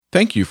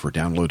Thank you for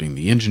downloading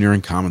the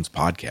Engineering Commons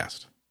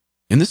podcast.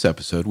 In this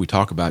episode, we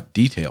talk about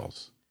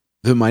details,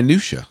 the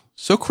minutiae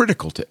so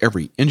critical to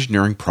every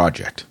engineering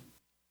project.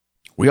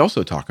 We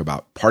also talk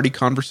about party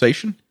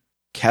conversation,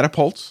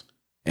 catapults,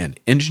 and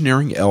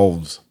engineering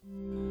elves.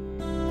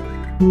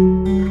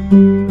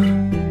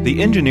 The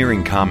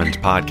Engineering Commons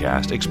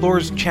podcast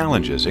explores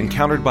challenges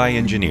encountered by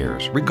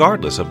engineers,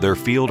 regardless of their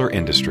field or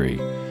industry.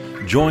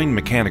 Join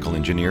mechanical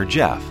engineer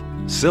Jeff,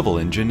 civil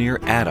engineer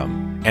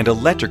Adam, and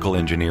electrical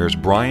engineers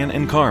Brian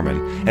and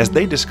Carmen as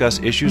they discuss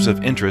issues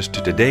of interest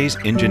to today's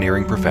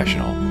engineering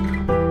professional.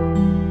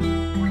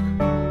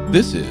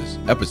 This is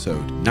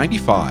episode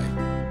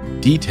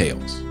 95,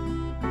 Details,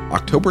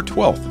 October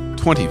 12th,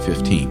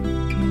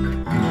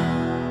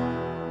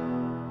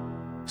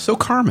 2015. So,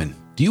 Carmen,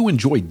 do you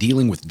enjoy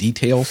dealing with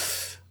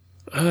details?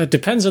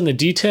 Depends on the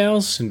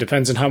details, and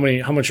depends on how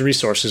much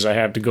resources I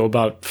have to go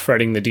about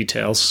threading the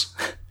details.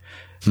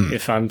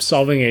 If I'm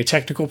solving a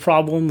technical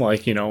problem,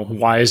 like,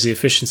 why is the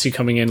efficiency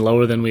coming in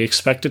lower than we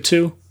expect it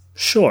to?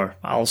 Sure,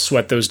 I'll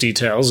sweat those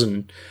details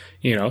and,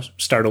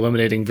 start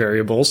eliminating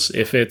variables.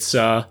 If it's,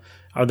 are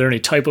there any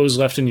typos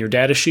left in your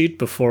data sheet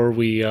before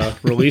we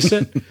release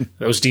it?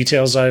 Those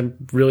details I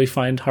really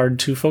find hard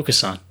to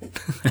focus on.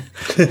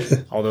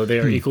 Although they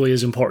are equally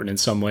as important in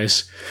some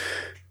ways.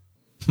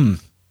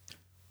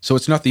 So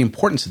it's not the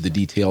importance of the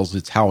details,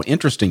 it's how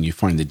interesting you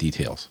find the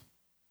details.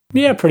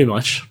 Yeah, pretty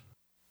much.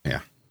 Yeah.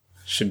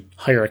 Should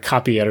hire a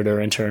copy editor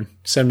intern.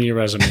 Send me your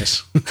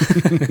resumes.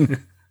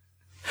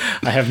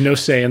 I have no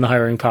say in the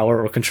hiring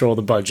power or control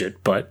the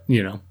budget, but,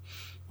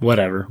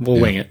 whatever. We'll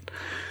wing it.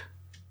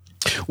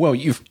 Well,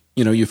 you've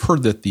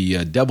heard that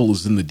the devil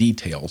is in the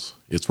details.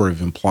 It sort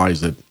of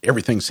implies that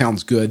everything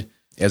sounds good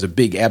as a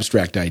big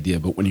abstract idea,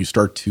 but when you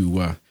start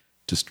to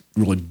just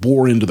really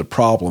bore into the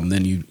problem,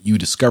 then you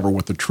discover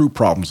what the true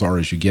problems are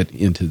as you get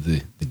into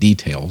the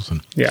details.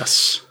 And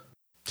yes.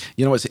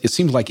 It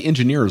seems like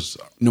engineers,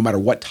 no matter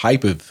what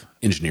type of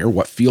engineer,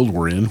 what field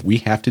we're in, we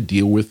have to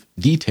deal with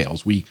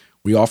details. We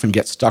often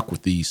get stuck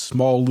with the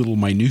small little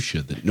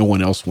minutia that no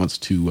one else wants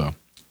to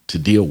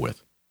deal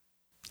with.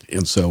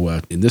 And so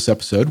in this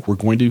episode, we're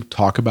going to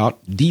talk about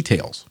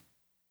details.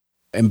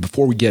 And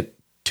before we get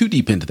too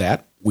deep into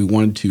that, we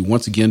wanted to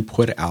once again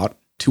put out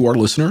to our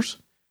listeners,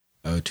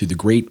 to the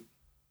great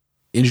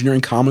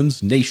Engineering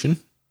Commons Nation.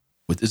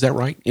 Is that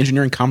right?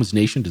 Engineering Commons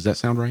Nation, does that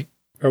sound right?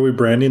 Are we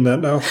branding that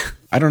now?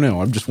 I don't know.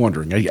 I'm just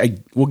wondering.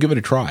 We'll give it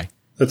a try.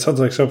 That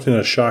sounds like something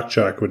a shock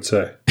jock would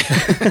say.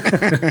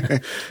 All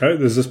right,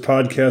 is this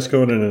podcast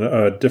going in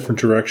a different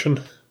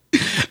direction?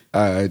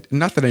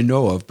 Not that I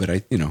know of,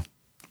 but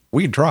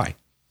we can try.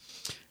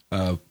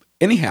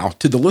 Anyhow,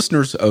 to the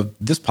listeners of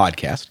this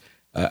podcast,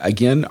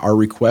 again, our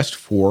request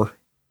for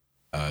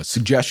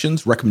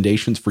suggestions,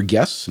 recommendations for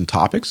guests and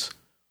topics.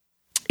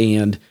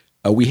 And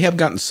we have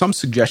gotten some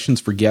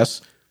suggestions for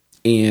guests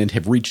and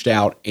have reached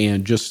out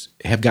and just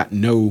have gotten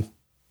no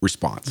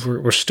response.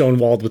 We're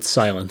stonewalled with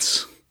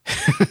silence.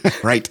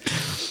 Right.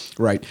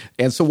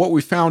 And so what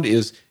we found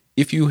is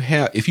if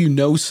you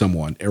know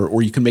someone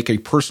or you can make a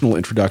personal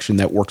introduction,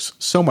 that works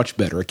so much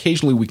better.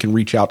 Occasionally we can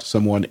reach out to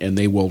someone and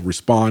they will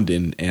respond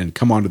and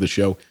come onto the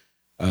show.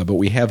 But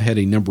we have had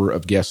a number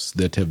of guests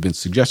that have been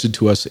suggested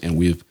to us, and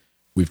we've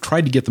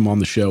tried to get them on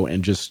the show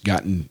and just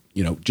gotten,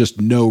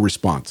 just no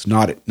response.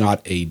 Not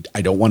a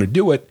I don't want to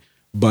do it,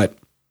 but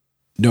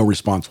no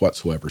response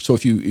whatsoever. So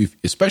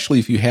especially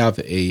if you have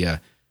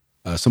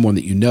someone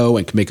that you know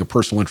and can make a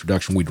personal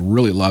introduction, we'd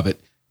really love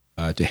it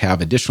to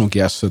have additional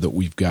guests so that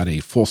we've got a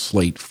full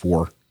slate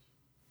for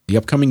the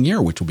upcoming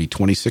year, which will be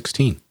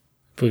 2016. I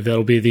believe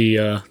that'll be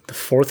the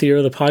fourth year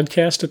of the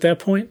podcast at that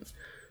point.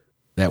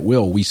 That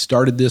will. We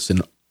started this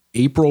in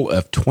April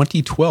of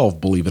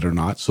 2012, believe it or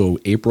not. So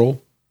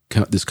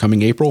this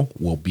coming April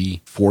will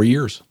be 4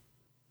 years.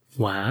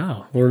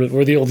 Wow.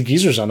 We're the old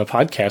geezers on the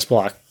podcast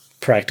block,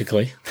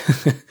 practically.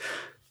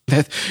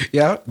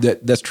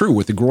 That's true.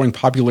 With the growing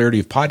popularity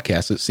of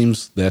podcasts, it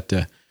seems that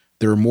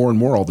there are more and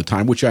more all the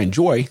time, which I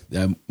enjoy,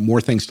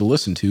 more things to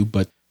listen to.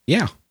 But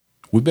yeah,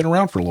 we've been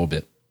around for a little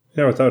bit.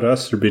 Yeah, without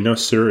us, there'd be no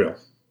cereal.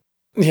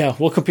 Yeah,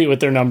 we'll compete with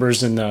their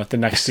numbers in the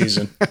next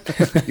season.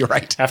 You're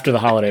right. After the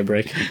holiday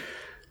break.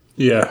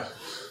 Yeah.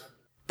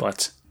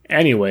 But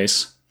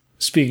anyways,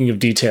 speaking of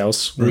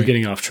details, we're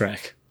getting off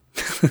track.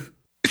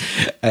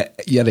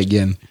 Yet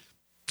again.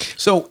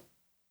 So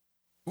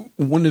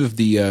one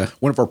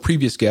of our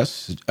previous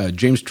guests,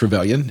 James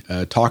Trevelyan,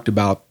 talked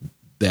about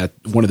that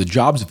one of the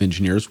jobs of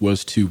engineers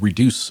was to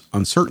reduce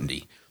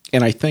uncertainty.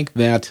 And I think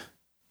that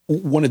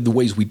one of the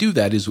ways we do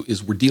that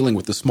is we're dealing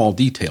with the small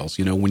details.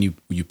 When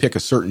you pick a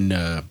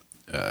certain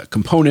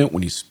component,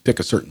 when you pick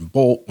a certain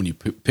bolt, when you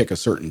pick a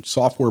certain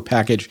software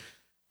package,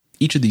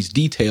 each of these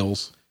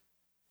details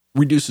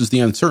reduces the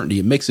uncertainty.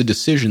 It makes a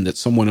decision that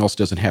someone else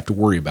doesn't have to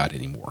worry about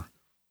anymore.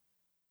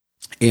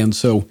 And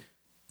so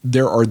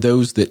there are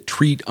those that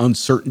treat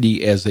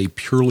uncertainty as a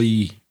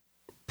purely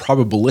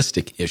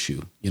probabilistic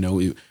issue.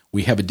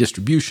 We have a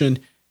distribution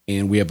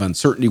and we have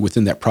uncertainty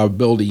within that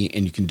probability,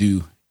 and you can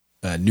do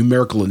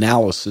numerical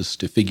analysis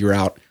to figure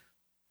out,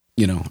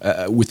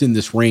 within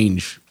this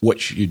range, what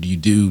should you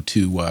do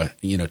to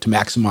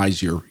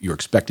maximize your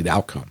expected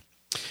outcome?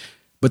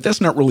 But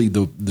that's not really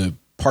the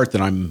part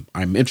that I'm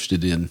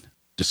interested in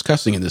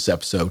discussing in this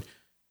episode.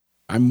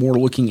 I'm more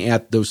looking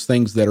at those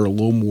things that are a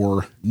little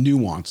more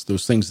nuanced,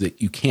 those things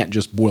that you can't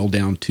just boil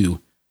down to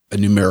a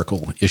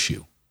numerical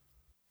issue.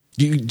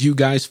 Do you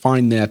guys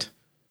find that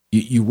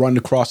you run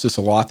across this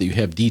a lot, that you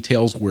have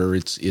details where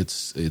it's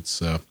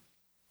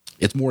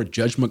more a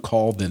judgment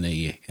call than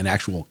an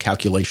actual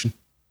calculation?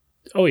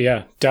 Oh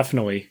yeah,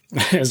 definitely.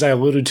 As I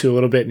alluded to a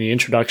little bit in the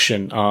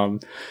introduction,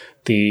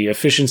 the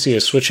efficiency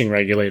of switching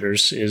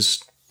regulators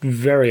is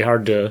very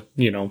hard to,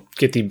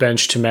 get the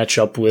bench to match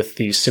up with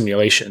the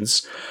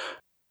simulations.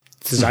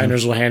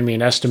 Designers will hand me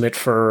an estimate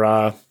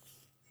for,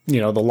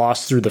 the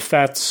loss through the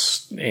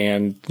FETs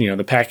and,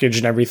 the package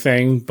and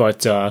everything.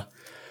 But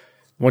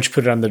once you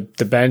put it on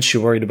the bench,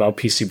 you're worried about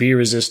PCB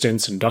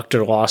resistance,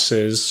 inductor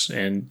losses,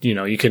 and,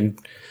 you can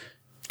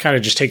kind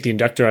of just take the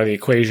inductor out of the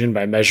equation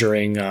by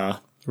measuring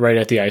right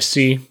at the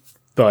IC.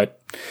 But,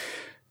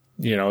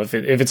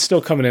 if it's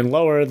still coming in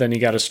lower, then you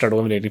got to start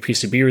eliminating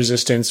PCB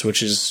resistance,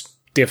 which is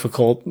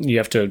difficult. You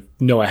have to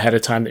know ahead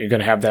of time that you're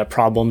going to have that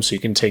problem, so you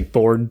can take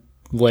board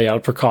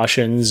layout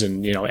precautions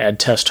and, add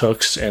test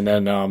hooks. And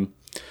then,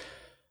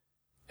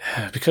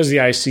 because the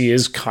IC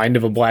is kind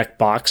of a black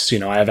box,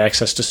 I have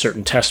access to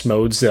certain test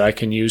modes that I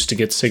can use to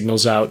get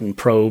signals out and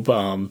probe.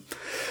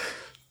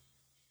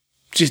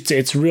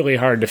 It's really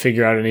hard to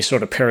figure out any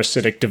sort of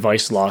parasitic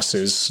device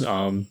losses.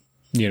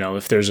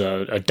 If there's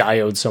a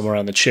diode somewhere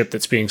on the chip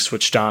that's being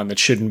switched on that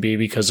shouldn't be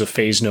because of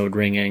phase node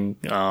ringing,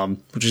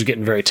 which is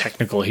getting very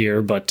technical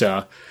here, but,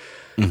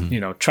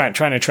 trying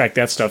to track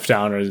that stuff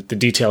down are the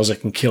details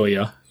that can kill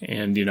you.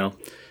 And,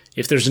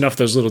 if there's enough of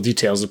those little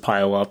details to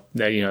pile up,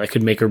 that, that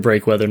could make or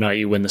break whether or not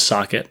you win the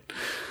socket.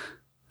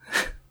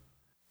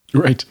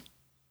 Right.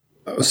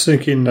 I was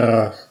thinking,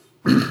 today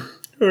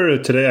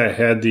I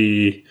had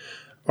the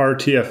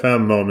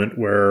RTFM moment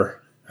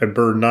where I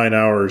burned 9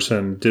 hours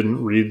and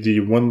didn't read the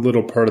one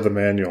little part of the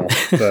manual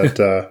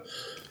that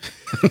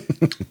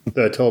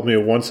that told me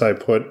once I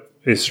put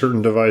a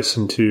certain device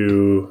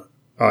into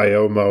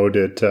I/O mode,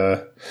 it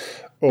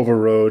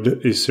overrode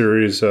a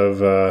series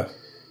of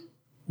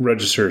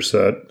registers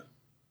that,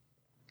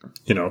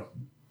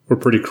 were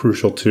pretty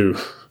crucial to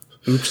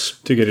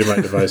getting my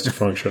device to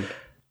function.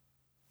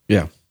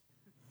 Yeah.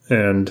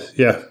 And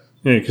yeah.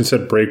 You can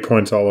set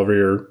breakpoints all over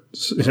your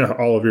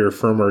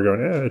firmware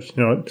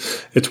going,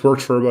 it's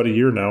worked for about a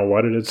year now.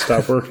 Why did it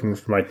stop working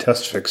for my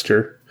test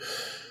fixture?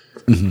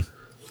 Mm-hmm.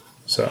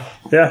 So,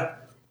 yeah.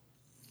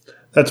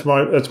 That's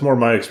more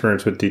my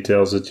experience with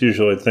details. It's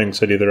usually things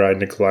that either I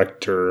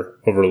neglect or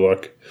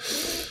overlook.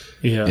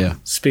 Yeah.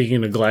 Speaking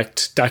of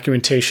neglect,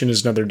 documentation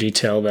is another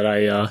detail that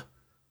I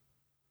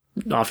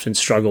often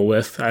struggle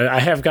with. I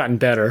have gotten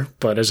better,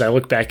 but as I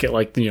look back at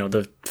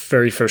the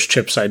very first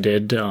chips I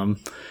did,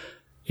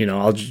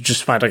 I'll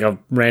just find a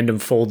random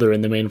folder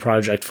in the main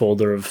project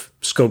folder of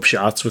scope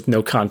shots with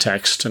no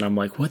context. And I'm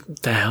like,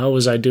 what the hell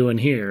was I doing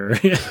here?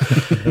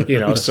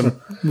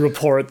 Some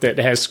report that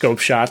has scope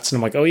shots. And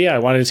I'm like, oh yeah, I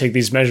wanted to take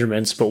these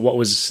measurements, but what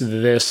was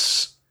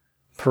this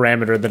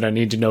parameter that I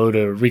need to know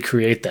to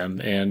recreate them?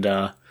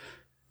 And,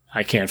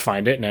 I can't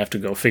find it and I have to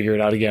go figure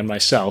it out again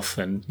myself.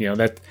 And,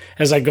 that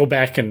as I go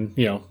back and,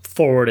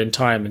 forward in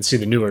time and see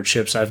the newer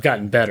chips, I've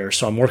gotten better.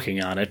 So I'm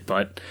working on it,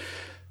 but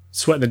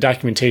sweating the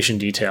documentation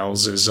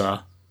details is,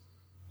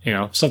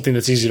 something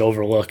that's easy to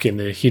overlook in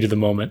the heat of the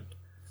moment.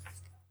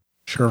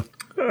 Sure.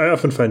 I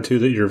often find too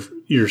that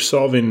you're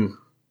solving,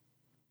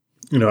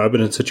 I've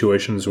been in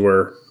situations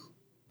where,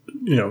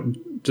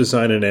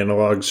 design an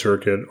analog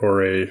circuit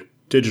or a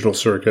digital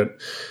circuit,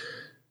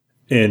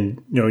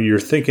 and, you're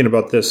thinking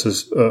about this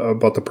as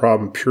about the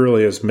problem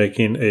purely as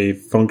making a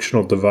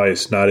functional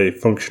device, not a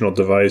functional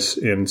device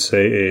in,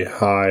 say, a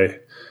high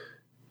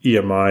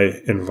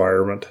EMI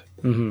environment.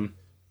 Mm-hmm.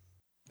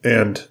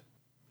 And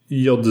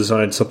you'll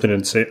design something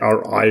insane,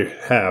 or I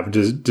have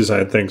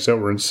designed things that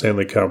were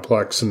insanely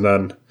complex. And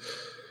then,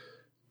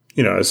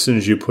 as soon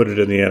as you put it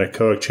in the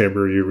anechoic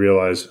chamber, you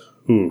realize,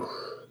 ooh,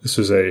 this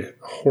is a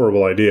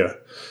horrible idea.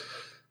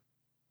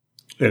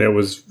 And it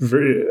was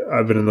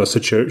I've been in those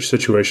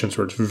situations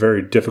where it's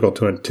very difficult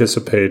to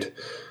anticipate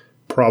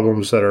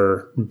problems that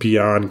are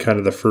beyond kind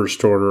of the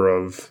first order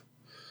of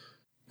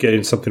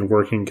getting something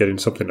working, getting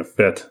something to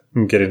fit,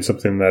 and getting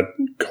something that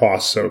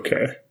costs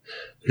okay.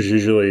 There's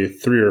usually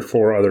 3 or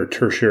 4 other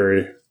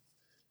tertiary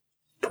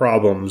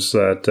problems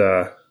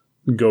that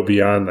go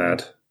beyond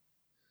that.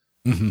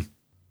 Mm-hmm.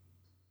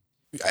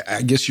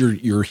 I guess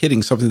you're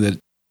hitting something that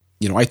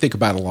I think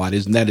about a lot,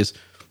 and that is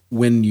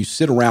when you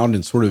sit around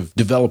and sort of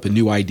develop a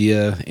new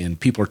idea, and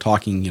people are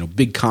talking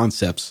big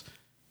concepts,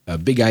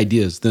 big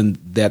ideas. Then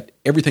that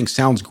everything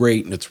sounds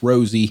great and it's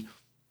rosy,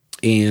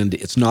 and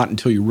it's not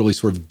until you really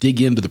sort of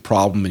dig into the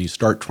problem and you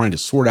start trying to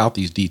sort out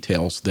these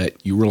details that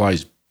you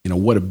realize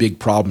what a big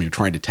problem you're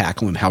trying to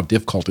tackle and how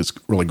difficult it's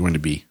really going to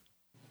be.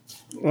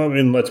 Well, I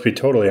mean, let's be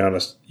totally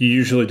honest. You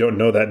usually don't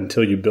know that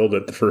until you build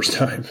it the first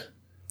time.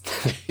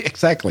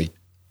 Exactly.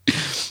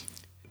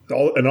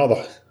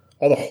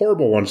 all the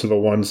horrible ones are the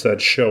ones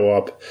that show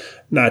up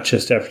not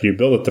just after you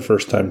build it the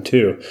first time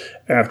too,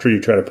 after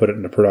you try to put it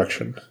into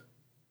production.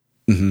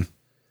 Mm-hmm.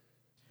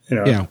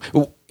 Yeah.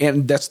 Well,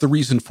 and that's the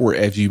reason for,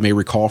 as you may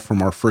recall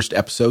from our first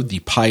episode, the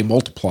pi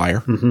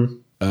multiplier.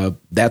 Mm-hmm.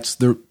 That's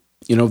the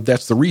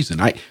reason.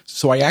 I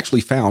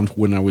actually found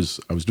when I was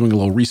doing a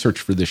little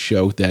research for this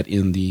show that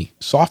in the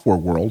software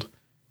world,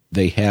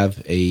 they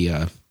have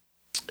a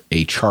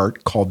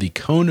chart called the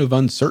cone of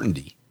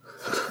uncertainty.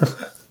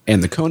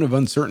 And the cone of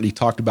uncertainty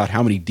talked about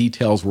how many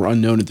details were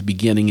unknown at the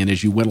beginning, and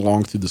as you went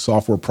along through the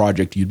software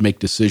project, you'd make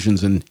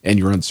decisions and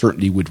your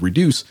uncertainty would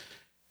reduce.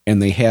 And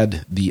they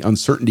had the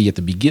uncertainty at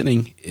the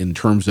beginning in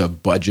terms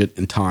of budget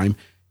and time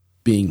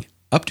being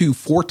up to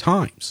 4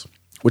 times,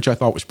 which I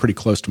thought was pretty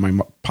close to my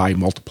pi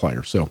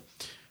multiplier. So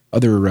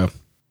other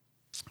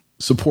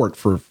support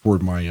for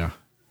my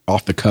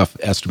off-the-cuff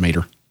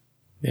estimator.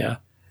 Yeah.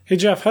 Hey,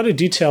 Jeff, how do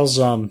details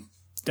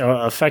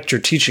affect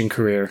your teaching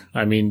career?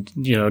 I mean,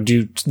 do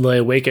you lay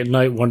awake at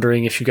night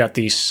wondering if you got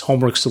these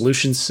homework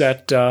solutions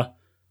set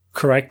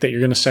correct that you're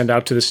going to send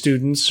out to the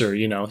students, or,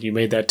 you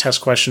made that test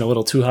question a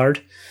little too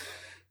hard?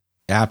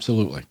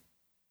 Absolutely.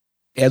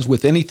 As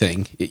with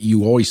anything,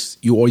 you always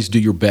do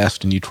your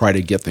best and you try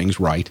to get things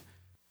right.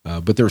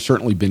 But there have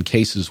certainly been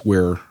cases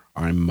where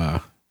I'm, I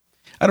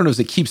don't know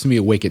if it keeps me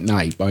awake at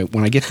night, but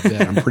when I get to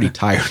bed, I'm pretty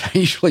tired. I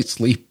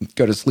usually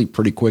go to sleep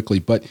pretty quickly,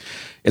 but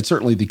it's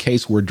certainly the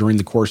case where during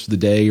the course of the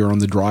day or on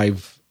the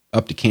drive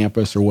up to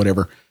campus or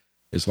whatever,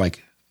 it's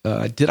like,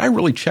 did I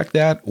really check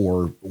that?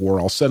 Or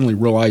I'll suddenly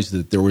realize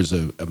that there was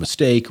a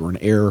mistake or an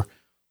error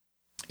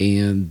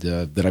and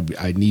that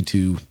I need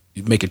to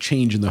make a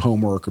change in the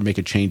homework or make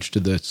a change to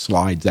the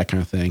slides, that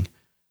kind of thing.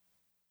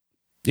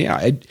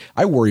 Yeah,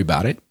 I worry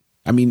about it.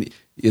 I mean,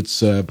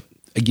 it's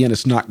again,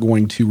 it's not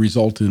going to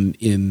result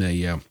in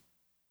a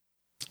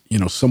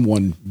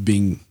someone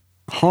being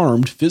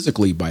harmed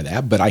physically by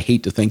that. But I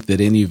hate to think that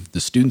any of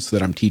the students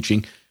that I'm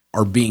teaching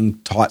are being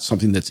taught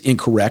something that's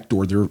incorrect,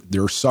 or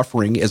they're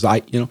suffering, as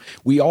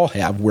we all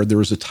have, where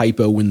there's a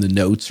typo in the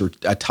notes or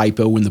a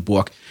typo in the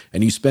book,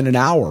 and you spend an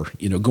hour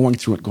going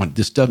through it, going,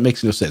 this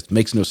makes no sense.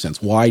 Makes no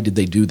sense. Why did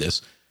they do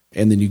this?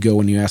 And then you go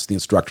and you ask the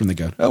instructor, and they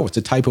go, "Oh, it's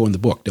a typo in the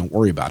book. Don't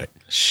worry about it."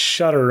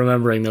 Shudder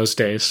remembering those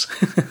days.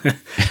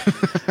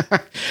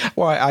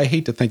 Well, I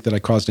hate to think that I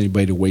caused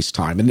anybody to waste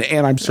time, and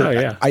I'm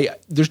certain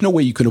there's no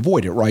way you can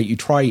avoid it, right? You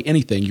try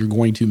anything, you're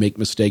going to make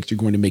mistakes, you're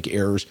going to make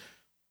errors.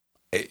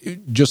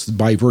 Just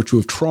by virtue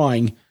of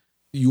trying,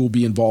 you will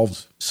be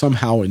involved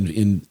somehow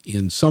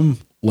in some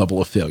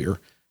level of failure.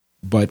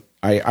 But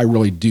I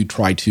really do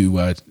try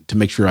to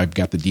make sure I've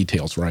got the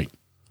details right.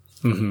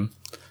 Mm-hmm.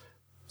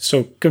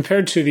 So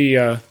compared to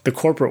the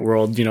corporate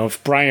world,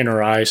 if Brian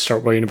or I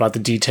start worrying about the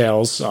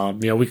details,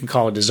 we can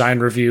call a design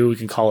review, we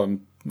can call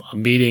a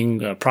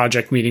meeting, a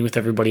project meeting with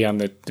everybody on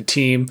the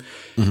team.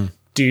 Mm-hmm.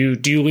 Do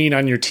you lean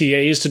on your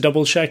TAs to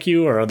double check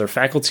you, or other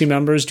faculty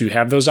members? Do you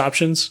have those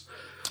options?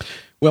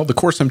 Well, the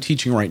course I'm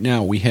teaching right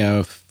now, we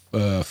have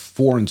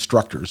 4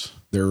 instructors.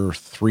 There are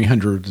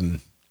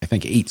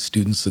 308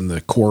 students in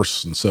the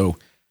course. And so,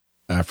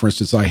 for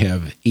instance, I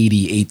have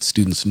 88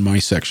 students in my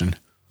section.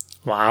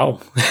 Wow.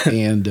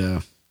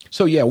 And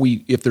so,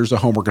 if there's a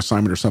homework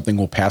assignment or something,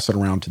 we'll pass it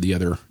around to the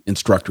other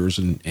instructors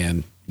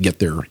and get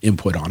their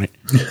input on it.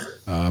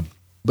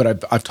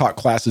 But I've taught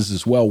classes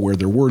as well where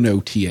there were no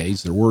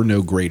TAs, there were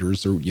no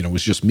graders, it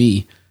was just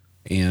me.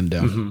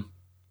 And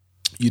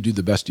you do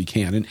the best you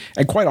can.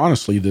 And quite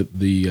honestly,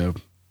 the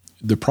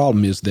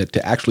problem is that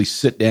to actually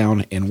sit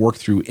down and work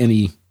through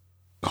any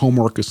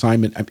homework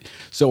assignment,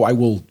 so I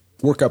will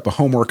work up a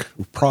homework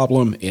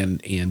problem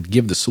and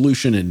give the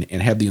solution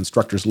and have the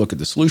instructors look at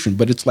the solution,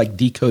 but it's like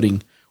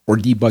decoding or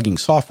debugging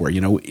software.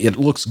 It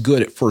looks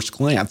good at first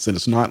glance, and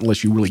it's not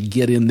unless you really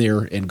get in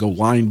there and go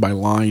line by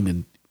line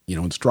and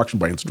instruction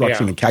by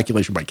instruction and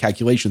calculation by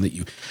calculation that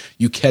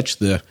you catch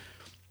the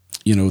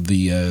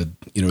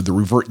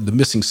the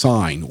missing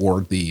sign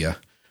or the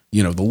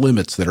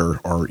limits that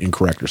are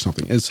incorrect or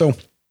something. And so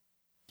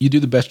you do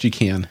the best you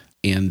can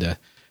and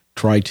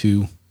try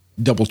to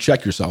double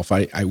check yourself.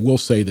 I will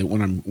say that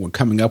when I'm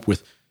coming up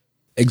with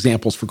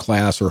examples for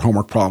class or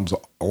homework problems,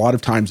 a lot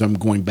of times I'm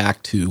going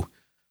back to,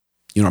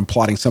 I'm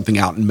plotting something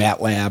out in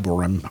MATLAB,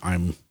 or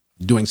I'm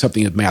doing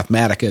something in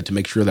Mathematica to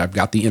make sure that I've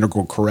got the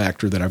integral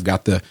correct, or that I've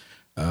got the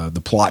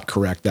plot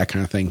correct, that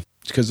kind of thing.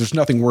 Because there's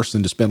nothing worse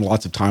than to spend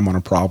lots of time on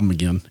a problem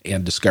again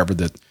and discover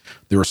that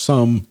there is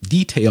some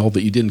detail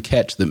that you didn't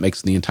catch that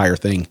makes the entire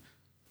thing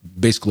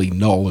basically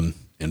null and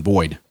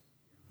void.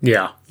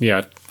 Yeah,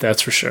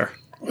 that's for sure.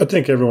 I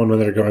think everyone, when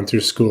they're going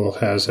through school,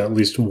 has at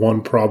least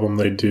one problem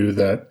they do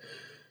that,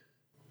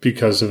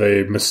 because of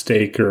a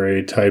mistake or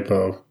a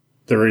typo,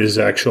 there is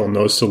actual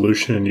no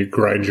solution, and you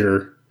grind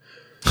your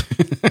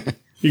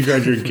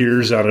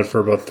gears on it for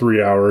about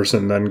 3 hours,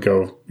 and then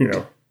go,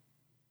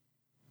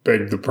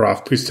 beg the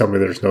prof, please tell me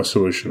there's no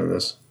solution to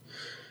this.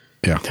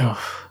 Yeah.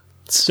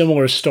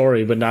 Similar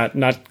story, but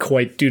not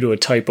quite due to a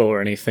typo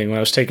or anything. When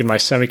I was taking my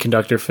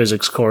semiconductor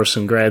physics course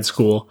in grad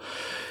school,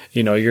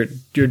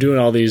 you're doing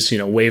all these,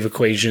 wave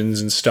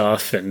equations and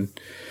stuff, and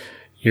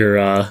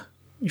you're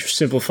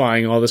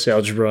simplifying all this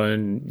algebra,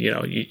 and,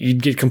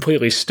 you'd get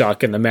completely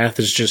stuck, and the math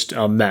is just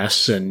a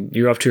mess, and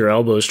you're up to your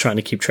elbows trying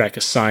to keep track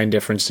of sign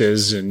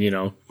differences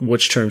and,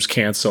 which terms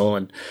cancel,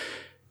 and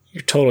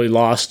you're totally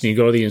lost, and you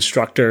go to the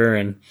instructor,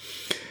 and,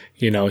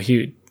 he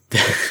would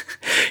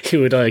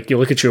you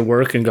look at your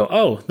work and go,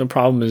 oh, the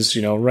problem is,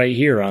 right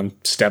here on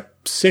step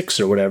 6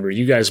 or whatever.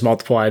 You guys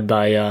multiplied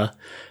by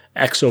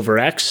x over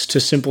x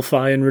to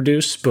simplify and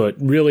reduce, but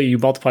really you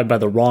multiplied by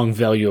the wrong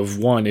value of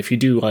 1. If you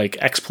do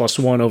x plus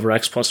 1 over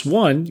x plus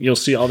 1, you'll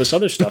see all this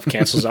other stuff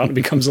cancels out and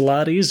becomes a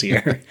lot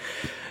easier.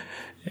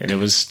 And it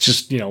was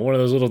just, one of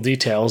those little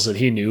details that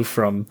he knew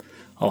from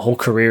a whole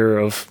career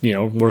of,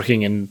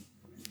 working in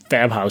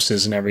fab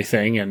houses and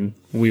everything, and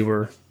we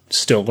were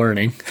still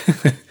learning.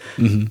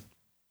 Mm-hmm.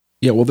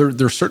 Yeah, well,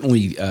 there's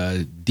certainly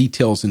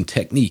details in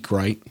technique,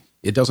 right?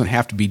 It doesn't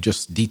have to be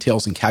just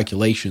details and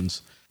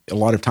calculations. A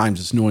lot of times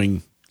it's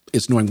knowing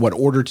what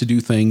order to do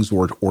things,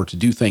 or to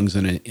do things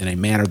in a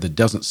manner that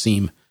doesn't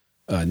seem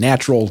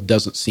natural,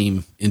 doesn't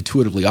seem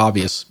intuitively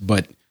obvious,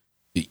 but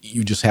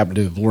you just happen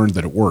to have learned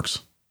that it works.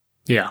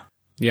 Yeah,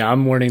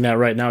 I'm learning that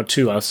right now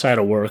too. Outside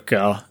of work,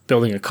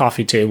 building a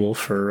coffee table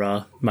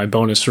for my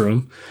bonus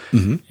room,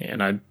 mm-hmm.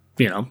 and I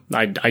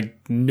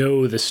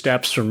know the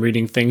steps from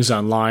reading things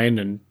online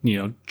and,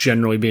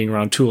 generally being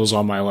around tools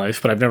all my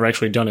life, but I've never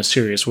actually done a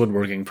serious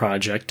woodworking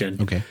project. And,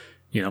 okay.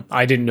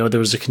 I didn't know there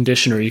was a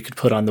conditioner you could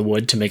put on the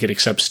wood to make it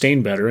accept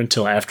stain better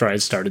until after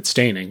I'd started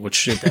staining,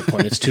 which at that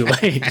point it's too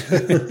late.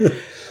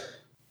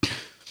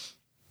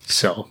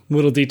 So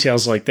little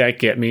details like that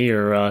get me,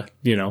 or,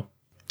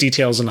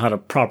 details on how to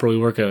properly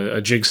work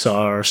a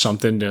jigsaw or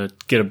something to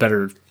get a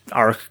better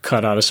arc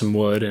cut out of some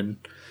wood, and,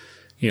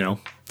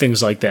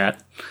 things like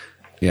that.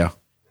 Yeah.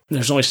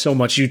 There's only so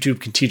much YouTube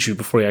can teach you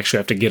before you actually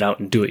have to get out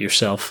and do it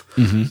yourself.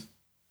 Mm-hmm.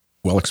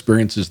 Well,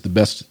 experience is the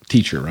best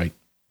teacher, right?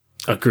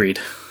 Agreed.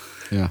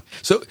 Yeah.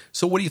 So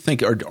what do you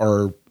think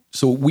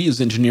so we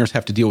as engineers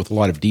have to deal with a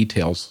lot of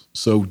details.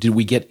 So did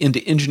we get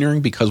into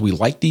engineering because we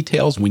liked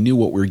details and we knew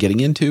what we were getting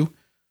into?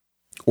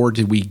 Or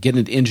did we get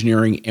into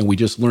engineering and we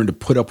just learned to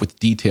put up with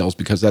details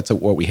because that's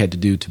what we had to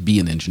do to be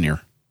an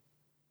engineer?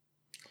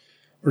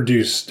 Or do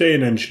you stay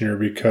an engineer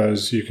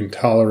because you can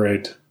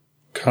tolerate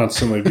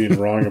constantly being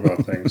wrong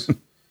about things?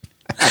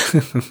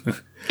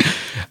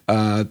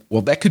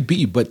 Well, that could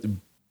be, but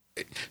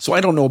so I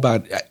don't know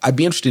I'd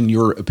be interested in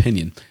your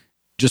opinion.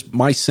 Just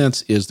my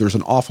sense is there's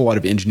an awful lot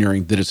of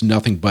engineering that is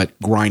nothing but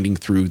grinding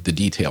through the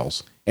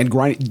details and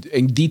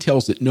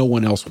details that no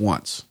one else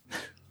wants.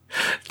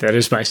 That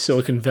is my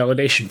silicon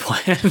validation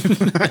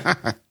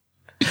plan.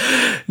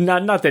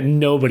 Not that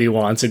nobody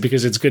wants it,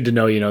 because it's good to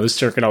know, the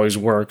circuit always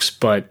works,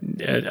 but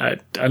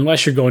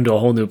unless you're going to a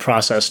whole new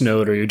process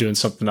node or you're doing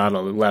something out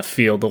of left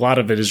field, a lot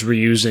of it is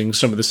reusing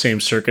some of the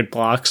same circuit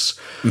blocks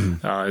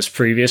mm-hmm. As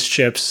previous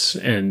chips,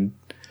 and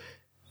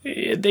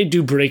they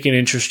do break in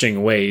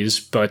interesting ways,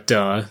 but,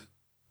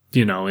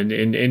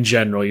 in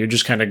general, you're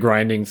just kind of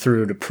grinding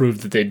through to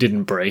prove that they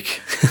didn't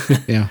break.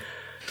 Yeah.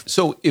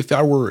 So if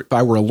I were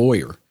a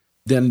lawyer,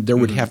 then there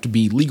would mm-hmm. have to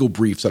be legal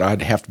briefs that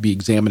I'd have to be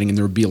examining, and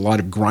there would be a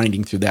lot of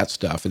grinding through that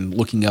stuff and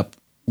looking up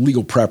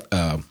legal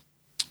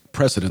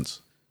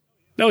precedents.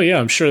 Oh, yeah,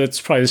 I'm sure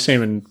that's probably the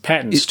same in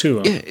patents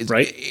too,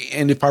 right?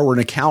 And if I were an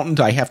accountant,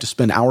 I have to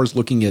spend hours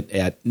looking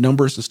at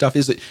numbers and stuff.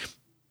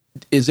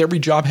 Is every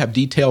job have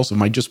details?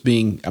 Am I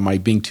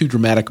being too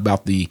dramatic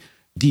about the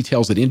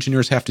details that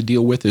engineers have to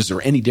deal with? Is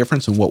there any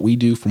difference in what we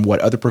do from what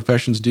other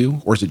professions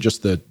do, or is it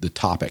just the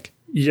topic?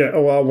 Yeah,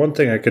 well, one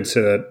thing I could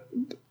say that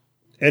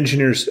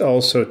engineers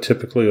also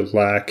typically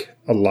lack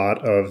a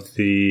lot of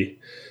the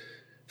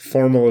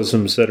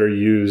formalisms that are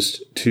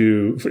used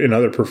in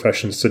other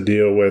professions to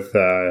deal with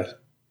a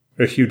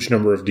huge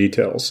number of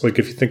details. Like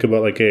if you think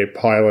about a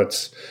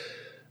pilot's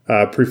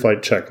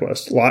pre-flight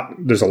checklist,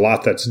 there's a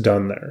lot that's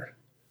done there.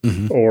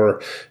 Mm-hmm. Or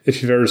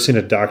if you've ever seen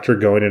a doctor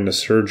going into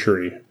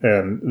surgery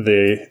and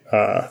the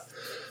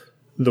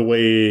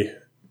way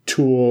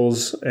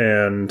tools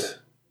and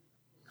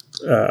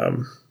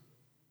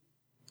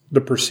the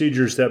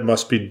procedures that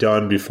must be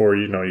done before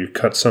you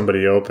cut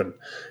somebody open,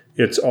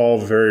 it's all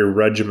very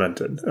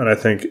regimented, and I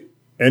think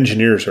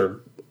engineers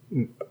are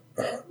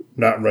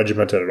not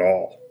regimented at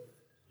all.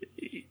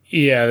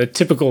 Yeah, the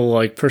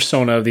typical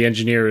persona of the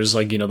engineer is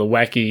the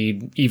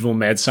wacky, evil,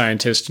 mad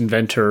scientist,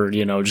 inventor,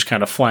 just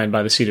kind of flying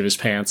by the seat of his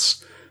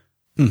pants.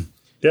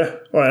 Yeah,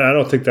 well, I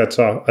don't think that's.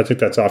 I think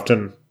that's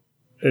often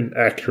an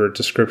accurate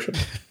description.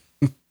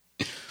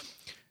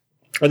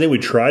 I think we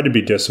try to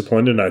be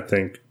disciplined, and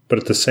but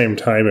at the same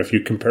time, if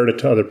you compare it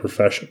to other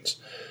professions,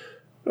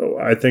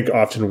 I think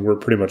often we're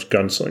pretty much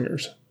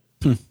gunslingers.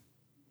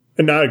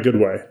 And not a good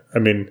way. I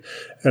mean,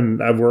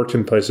 and I've worked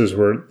in places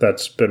where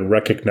that's been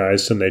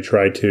recognized, and they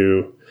try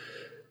to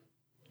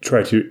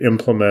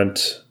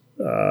implement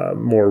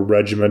more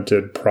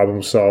regimented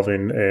problem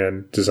solving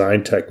and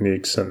design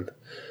techniques, and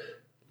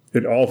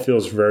it all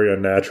feels very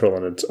unnatural,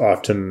 and it's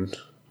often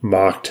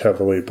mocked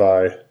heavily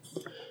by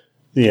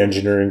the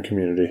engineering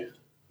community.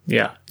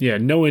 Yeah.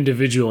 No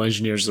individual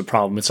engineer is the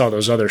problem. It's all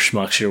those other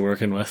schmucks you're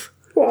working with.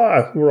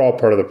 Well, we're all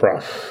part of the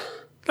problem.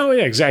 Oh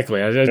yeah, exactly.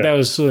 That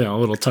was a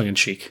little tongue in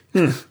cheek.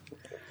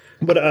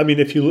 But I mean,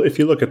 if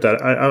you look at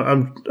that,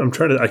 I'm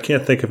trying to. I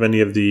can't think of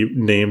any of the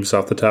names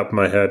off the top of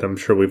my head. I'm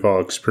sure we've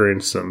all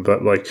experienced them.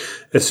 But like,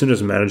 as soon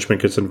as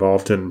management gets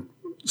involved in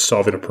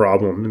solving a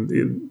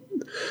problem,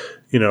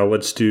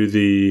 let's do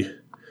the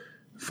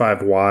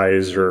 5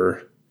 whys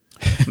or,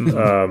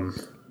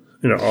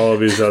 all of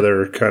these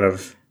other kind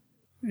of.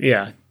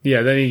 Yeah.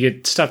 Then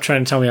you stop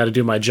trying to tell me how to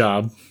do my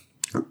job.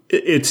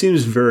 It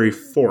seems very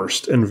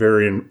forced and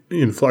very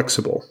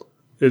inflexible.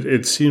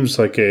 It seems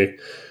like a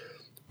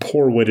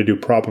poor way to do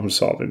problem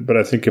solving. But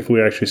I think if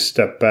we actually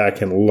step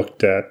back and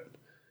looked at,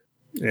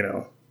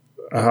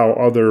 how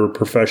other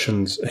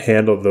professions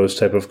handle those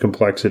type of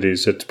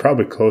complexities, it's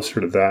probably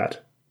closer to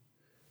that.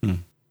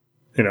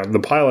 The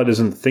pilot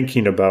isn't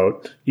thinking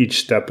about each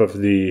step of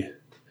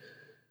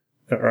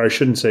or I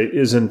shouldn't say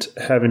isn't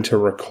having to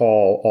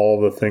recall all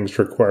the things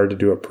required to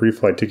do a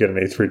pre-flight to get an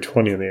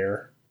A320 in the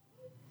air.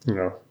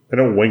 They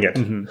don't wing it.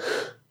 Mm-hmm.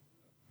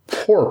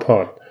 Poor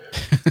pun.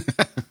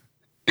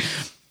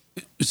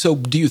 So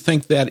do you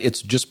think that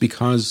it's just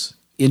because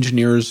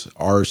engineers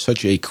are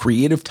such a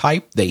creative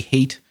type, they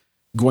hate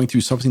going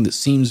through something that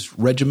seems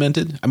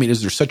regimented? I mean,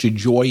 is there such a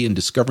joy in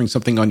discovering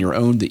something on your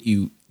own that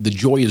the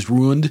joy is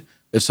ruined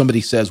if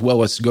somebody says, well,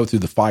 let's go through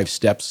the 5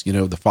 steps,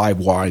 the 5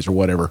 whys or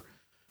whatever?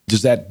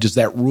 Does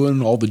that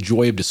ruin all the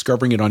joy of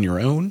discovering it on your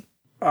own?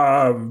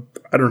 I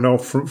don't know.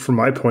 From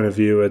my point of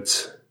view,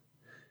 it's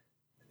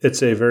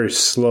a very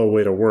slow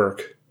way to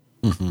work.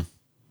 Mm-hmm.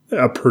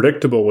 A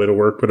predictable way to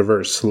work, but a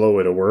very slow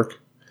way to work.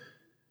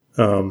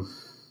 I don't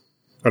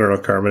know,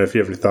 Carmen, if you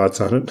have any thoughts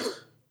on it,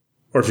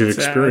 or if you've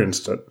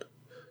experienced it.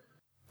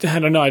 I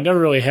don't know. I never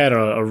really had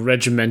a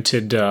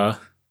regimented,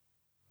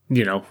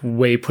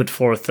 way put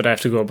forth that I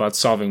have to go about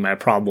solving my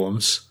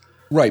problems.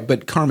 Right,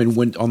 but Carmen,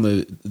 when on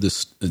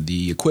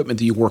the equipment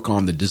that you work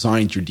on, the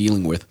designs you're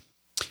dealing with,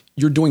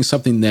 you're doing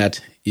something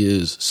that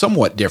is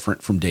somewhat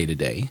different from day to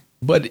day,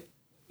 but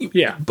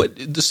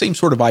the same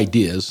sort of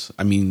ideas.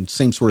 I mean,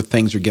 same sort of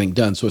things are getting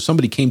done. So if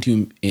somebody came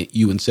to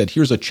you and said,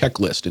 "Here's a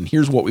checklist, and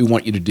here's what we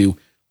want you to do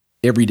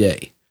every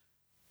day,"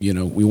 we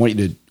want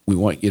you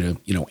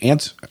to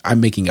answer.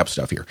 I'm making up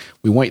stuff here.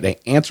 We want you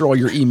to answer all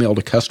your email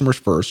to customers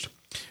first.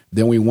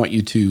 Then we want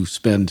you to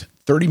spend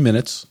 30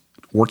 minutes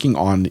working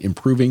on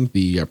improving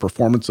the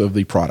performance of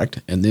the product.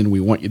 And then we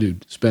want you to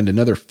spend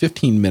another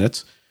 15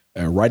 minutes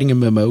writing a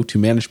memo to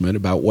management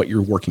about what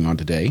you're working on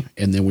today.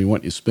 And then we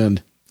want you to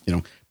spend,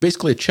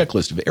 basically a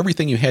checklist of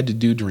everything you had to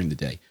do during the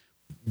day.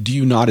 Do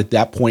you not at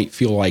that point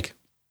feel like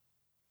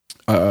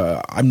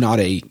I'm not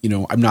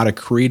a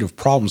creative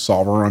problem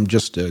solver. I'm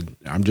just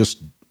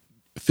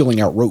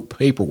filling out rote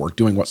paperwork,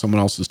 doing what someone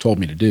else has told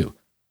me to do.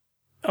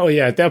 Oh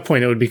yeah. At that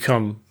point it would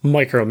become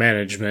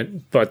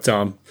micromanagement, but,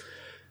 I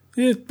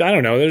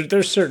don't know.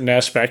 There's certain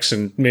aspects,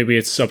 and maybe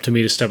it's up to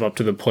me to step up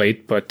to the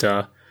plate. But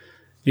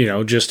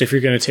just if you're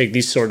going to take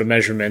these sort of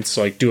measurements,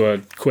 like do a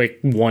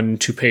quick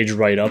 1-2 page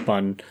write up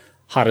on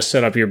how to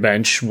set up your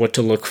bench, what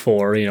to look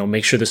for.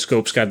 Make sure the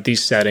scope's got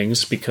these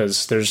settings,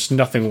 because there's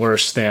nothing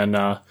worse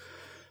than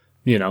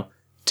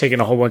taking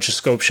a whole bunch of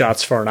scope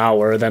shots for an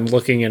hour, then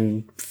looking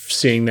and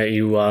seeing that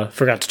you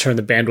forgot to turn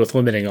the bandwidth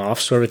limiting off,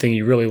 so everything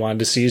you really wanted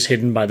to see is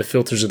hidden by the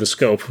filters of the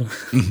scope.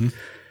 Mm-hmm.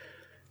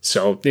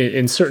 So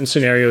in certain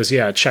scenarios,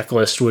 a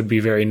checklist would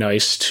be very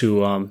nice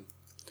to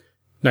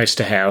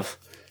have.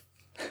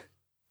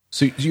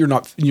 So you're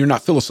not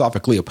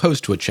philosophically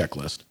opposed to a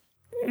checklist?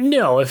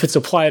 No, if it's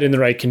applied in the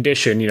right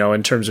condition,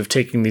 in terms of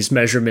taking these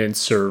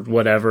measurements or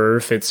whatever.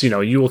 If it's,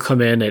 you will come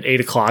in at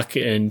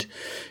 8:00 and,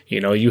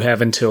 you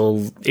have until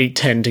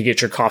 8:10 to get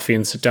your coffee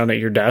and sit down at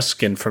your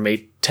desk, and from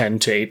 8:10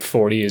 to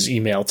 8:40 is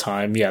email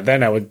time. Yeah,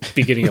 then I would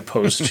be getting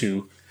opposed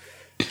to,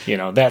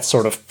 that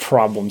sort of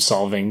problem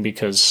solving,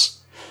 because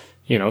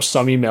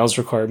some emails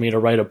require me to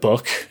write a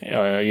book,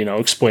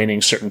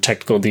 explaining certain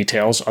technical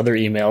details. Other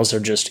emails are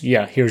just,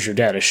 here's your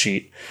data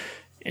sheet.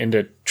 And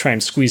to try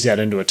and squeeze that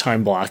into a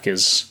time block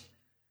is,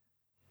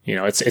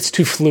 it's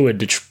too fluid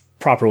to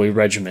properly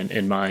regiment,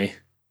 in my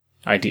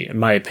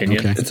opinion.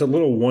 Okay. It's a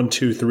little 1,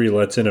 2, 3,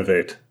 let's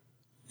innovate.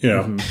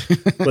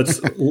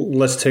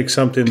 Let's take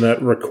something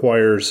that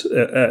requires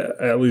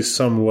at least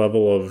some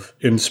level of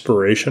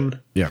inspiration.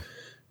 Yeah.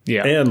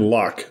 And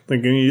luck.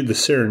 Like, you need the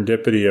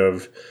serendipity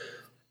of,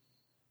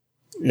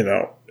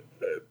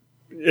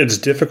 it's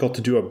difficult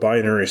to do a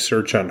binary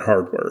search on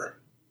hardware.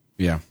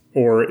 Yeah.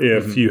 Or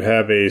if you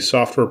have a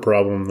software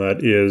problem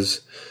that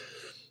is,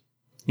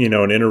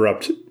 an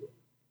interrupt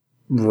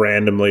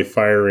randomly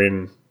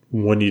firing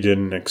when you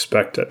didn't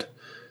expect it.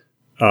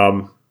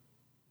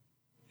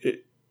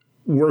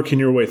 Working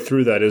your way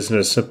through that isn't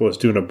as simple as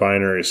doing a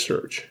binary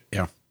search.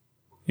 Yeah.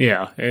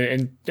 Yeah.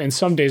 And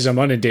some days I'm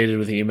inundated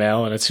with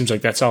email, and it seems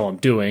like that's all I'm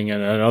doing.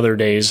 And on other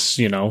days,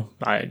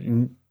 I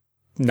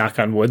knock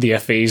on wood, the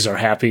FAs are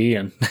happy,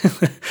 and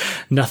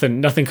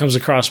nothing comes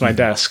across my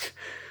desk.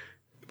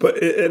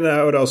 But, and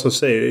I would also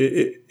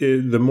say,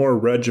 the more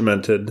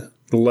regimented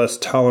the less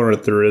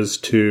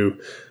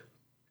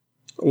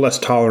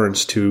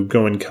tolerance to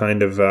going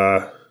kind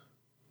of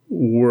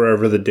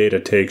wherever the data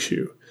takes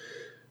you.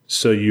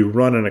 So you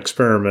run an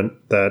experiment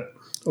that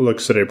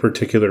looks at a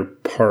particular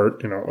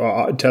part,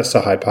 tests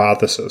a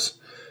hypothesis.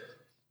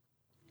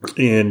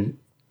 And,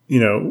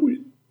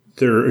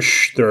 there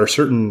are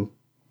certain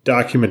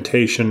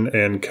documentation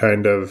and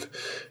kind of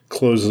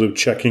closed loop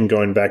checking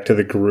going back to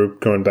the group,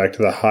 going back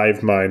to the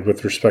hive mind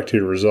with respect to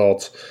your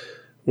results.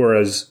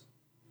 Whereas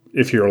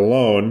if you're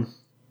alone,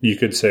 you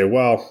could say,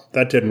 well,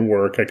 that didn't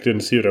work. I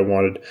didn't see what I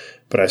wanted,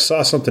 but I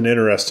saw something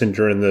interesting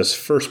during this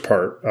first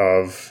part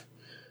of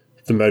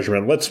the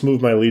measurement. Let's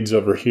move my leads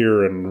over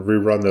here and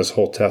rerun this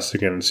whole test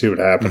again and see what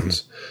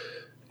happens.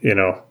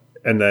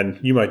 And then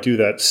you might do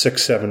that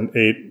 6, 7,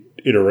 8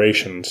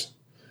 iterations.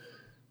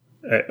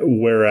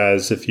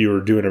 Whereas if you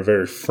were doing a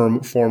very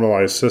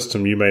formalized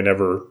system, you may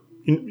never,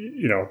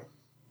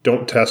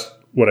 don't test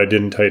what I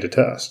didn't tell you to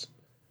test.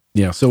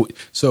 Yeah. So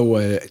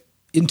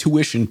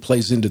intuition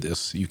plays into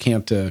this. You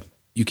can't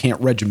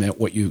regiment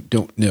what you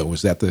don't know.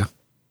 Is that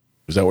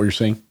what you're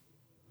saying?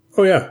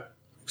 Oh yeah,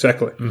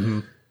 exactly. Mm-hmm.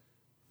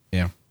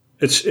 Yeah.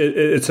 It's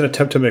an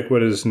attempt to make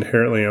what is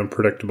inherently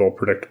unpredictable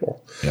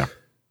predictable. Yeah.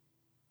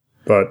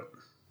 But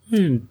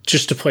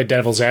just to play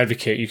devil's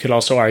advocate, you could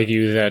also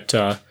argue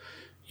that,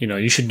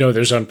 you should know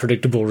there's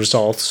unpredictable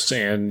results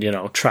and,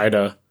 try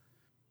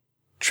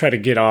to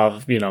get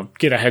off,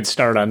 get a head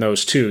start on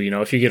those too.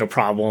 If you get a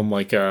problem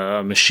like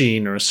a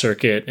machine or a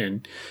circuit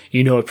and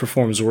it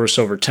performs worse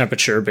over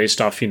temperature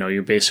based off,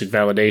 your basic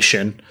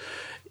validation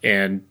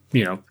and,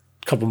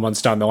 a couple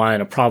months down the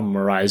line, a problem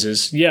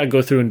arises. Yeah,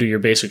 go through and do your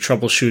basic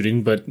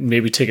troubleshooting, but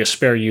maybe take a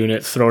spare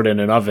unit, throw it in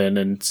an oven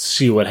and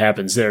see what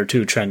happens there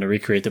too, trying to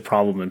recreate the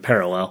problem in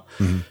parallel.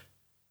 Mm-hmm.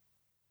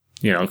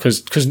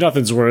 Because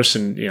nothing's worse,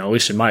 and at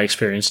least in my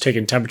experience,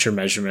 taking temperature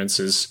measurements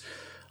is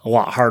a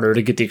lot harder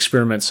to get the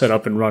experiment set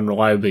up and run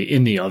reliably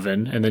in the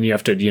oven, and then you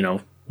have to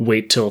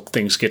wait till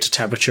things get to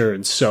temperature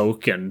and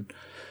soak and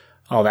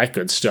all that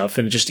good stuff,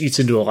 and it just eats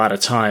into a lot of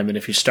time. And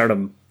if you start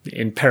them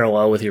in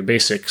parallel with your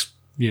basic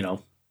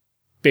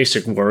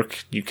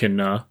work, you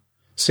can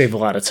save a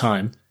lot of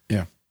time.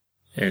 Yeah,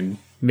 and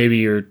maybe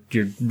your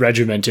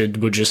regimented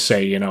would just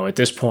say, at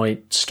this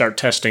point, start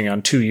testing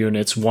on 2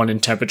 units, 1 in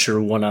temperature,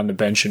 1 on the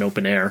bench in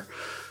open air.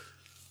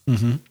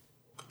 Mm-hmm.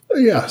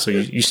 Yeah. So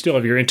you still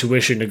have your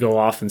intuition to go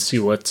off and see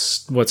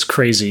what's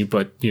crazy,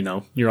 but,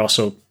 you're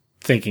also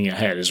thinking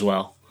ahead as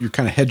well. You're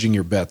kind of hedging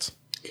your bets.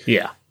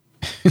 Yeah.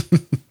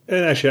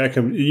 And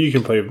actually, you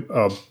can play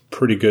a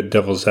pretty good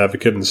devil's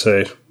advocate and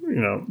say,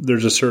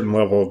 there's a certain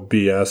level of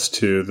BS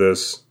to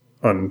this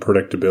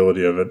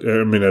unpredictability of it.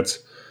 I mean, it's,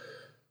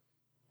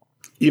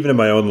 even in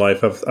my own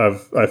life,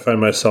 I find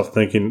myself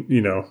thinking,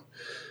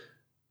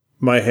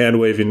 my hand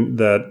waving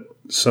that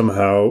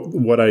somehow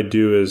what I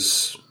do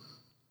is,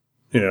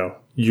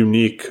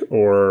 unique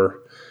or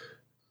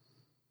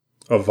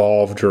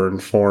evolved or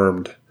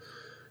informed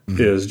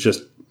is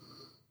just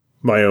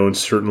my own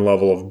certain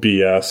level of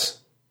BS.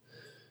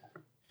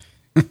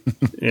 I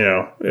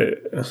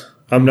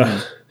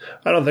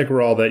don't think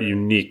we're all that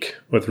unique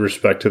with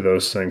respect to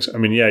those things. I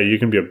mean, yeah, you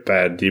can be a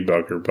bad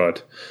debugger,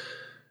 but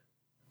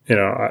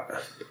I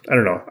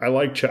don't know. I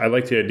like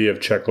the idea of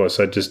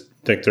checklists. I just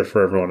think they're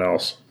for everyone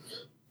else.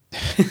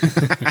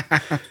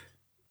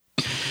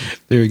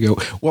 There you go.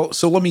 Well,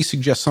 so let me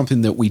suggest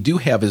something that we do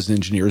have as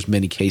engineers,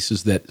 many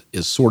cases, that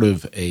is sort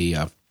of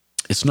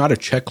it's not a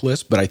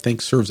checklist, but I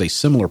think serves a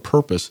similar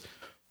purpose,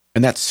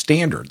 and that's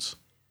standards.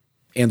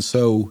 And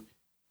so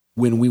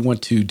when we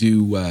want to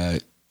do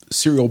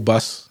serial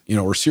bus,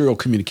 or serial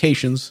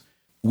communications,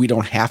 we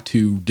don't have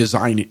to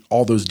design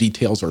all those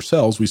details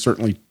ourselves. We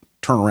certainly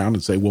turn around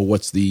and say, well,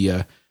 what's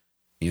the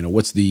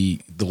latest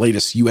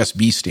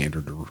USB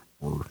standard or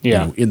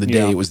in the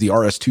day it was the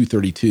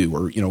RS-232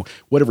 or,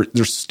 whatever.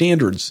 There's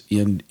standards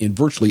in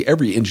virtually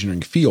every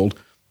engineering field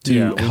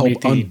to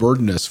help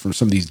unburden us from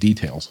some of these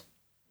details.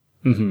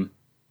 Mm-hmm.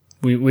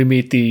 We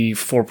meet the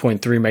 4.3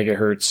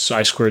 megahertz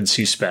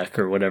I2C spec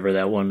or whatever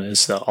that one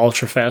is, the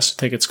ultra-fast, I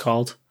think it's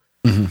called.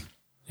 Mm-hmm.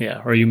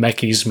 Yeah, or you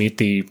Mechis meet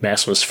the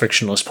massless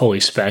frictionless pulley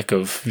spec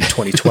of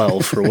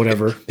 2012 or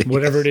whatever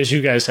it is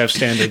you guys have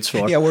standards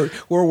for. Yeah,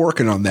 we're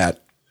working on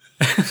that.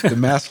 The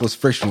massless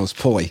frictionless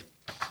pulley.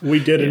 We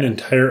did an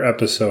entire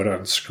episode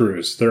on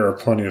screws. There are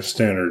plenty of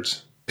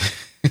standards.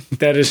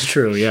 That is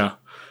true, yeah.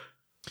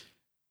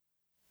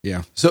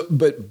 Yeah. So,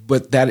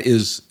 but that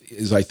is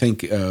I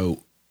think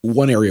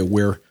one area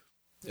where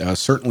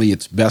certainly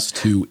it's best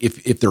to,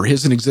 if there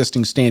is an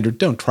existing standard,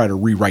 don't try to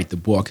rewrite the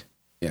book.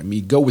 I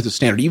mean, go with the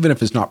standard, even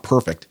if it's not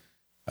perfect.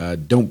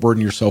 Don't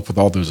burden yourself with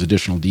all those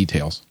additional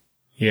details.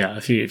 Yeah,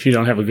 if you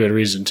don't have a good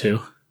reason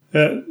to.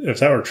 If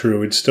that were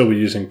true, we'd still be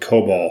using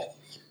COBOL.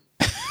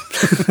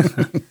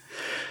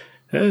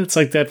 It's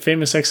like that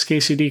famous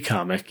XKCD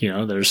comic.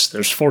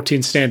 There's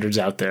 14 standards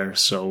out there,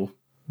 so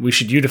we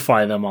should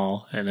unify them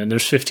all. And then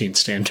there's 15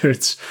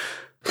 standards.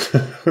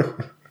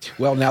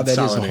 Well, now that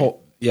is a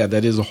whole. Yeah,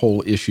 that is a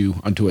whole issue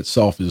unto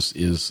itself.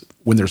 Is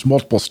when there's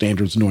multiple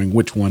standards, knowing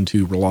which one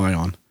to rely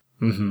on.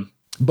 Mm-hmm.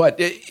 But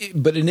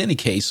in any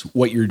case,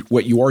 what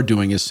you are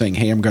doing is saying,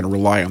 hey, I'm going to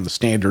rely on the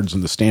standards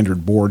and the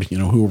standard board,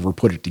 whoever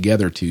put it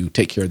together to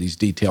take care of these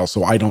details.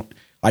 So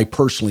I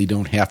personally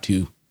don't have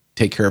to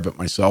take care of it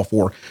myself,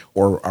 or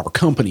our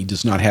company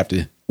does not have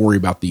to worry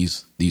about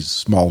these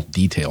small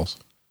details.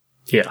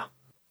 Yeah.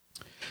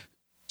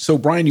 So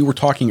Brian, you were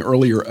talking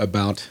earlier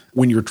about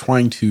when you're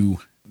trying to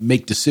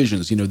make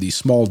decisions, these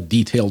small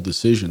detailed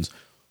decisions,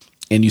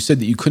 and you said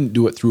that you couldn't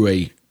do it through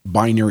a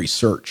binary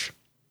search.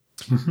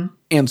 Mm-hmm.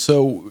 And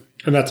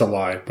that's a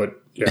lie,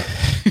 but yeah.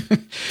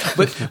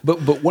 but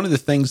one of the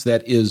things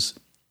that is,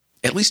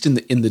 at least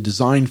in the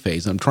design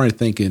phase, I'm trying to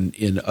think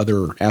in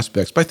other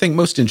aspects, but I think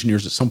most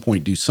engineers at some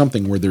point do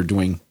something where they're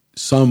doing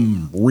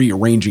some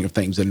rearranging of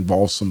things that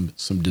involves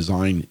some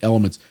design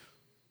elements.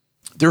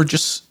 They're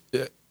just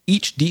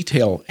each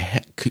detail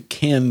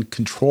can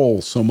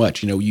control so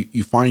much.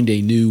 You find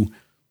a new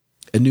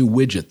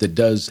widget that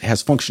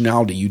has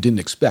functionality you didn't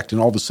expect, and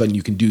all of a sudden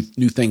you can do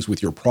new things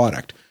with your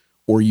product.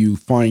 Or you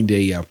find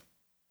a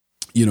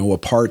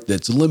part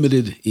that's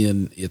limited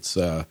in its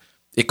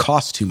it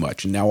costs too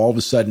much, and now all of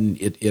a sudden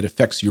it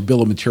affects your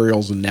bill of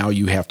materials, and now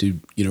you have to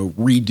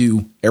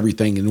redo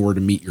everything in order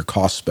to meet your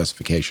cost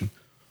specification.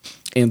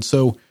 And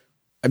so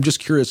I'm just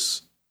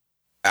curious.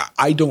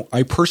 I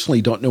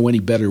personally don't know any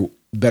better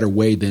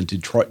way than to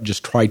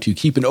try to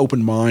keep an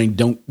open mind.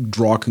 Don't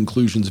draw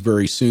conclusions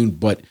very soon,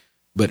 but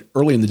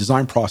early in the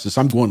design process,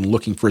 I'm going and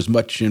looking for as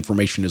much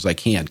information as I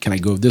can. Can I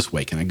go this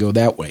way? Can I go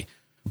that way?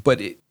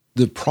 But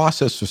the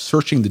process of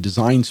searching the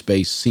design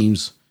space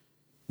seems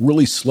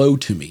really slow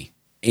to me,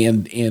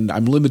 and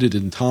I'm limited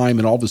in time.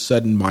 And all of a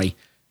sudden,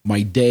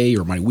 my day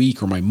or my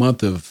week or my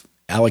month of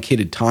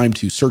allocated time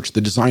to search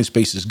the design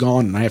space is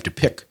gone, and I have to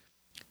pick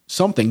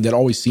something that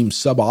always seems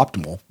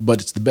suboptimal,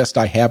 but it's the best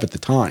I have at the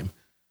time.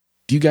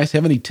 Do you guys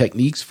have any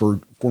techniques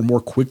for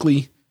more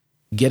quickly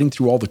getting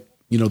through all the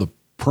the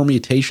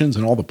permutations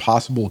and all the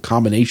possible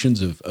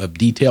combinations of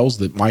details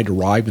that might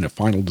arrive in a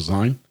final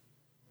design?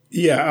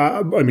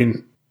 Yeah, I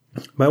mean,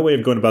 my way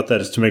of going about that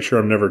is to make sure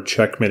I'm never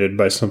checkmated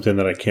by something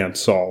that I can't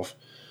solve.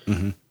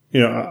 Mm-hmm.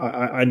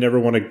 I never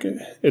want to.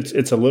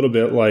 It's a little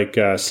bit like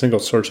single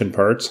source in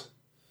parts,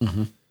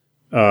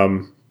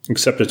 mm-hmm.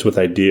 Except it's with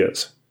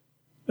ideas.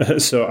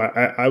 So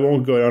I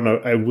won't go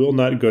down. I will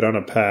not go down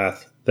a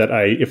path that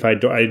I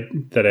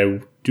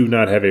do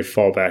not have a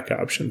fallback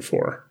option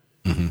for.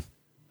 Mm-hmm.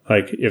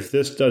 Like, if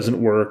this doesn't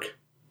work,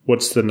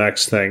 what's the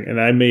next thing? And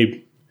I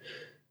may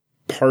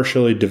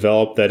partially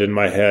develop that in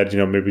my head,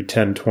 maybe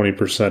 10,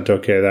 20%.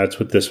 Okay, that's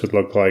what this would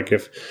look like.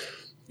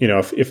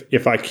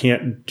 If I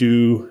can't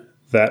do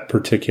that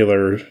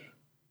particular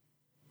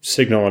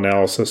signal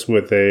analysis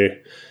with a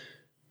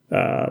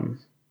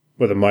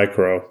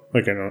micro,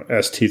 like an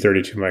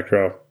ST32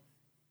 micro,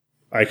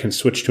 I can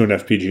switch to an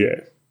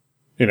FPGA,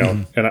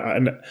 mm-hmm.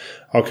 and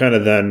I'll kind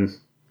of then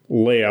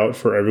lay out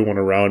for everyone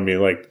around me,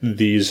 like,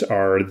 these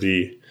are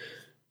the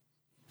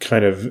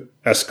kind of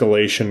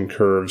escalation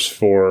curves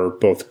for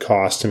both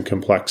cost and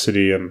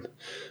complexity, and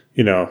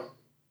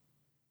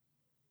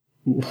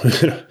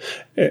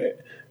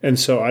and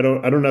so I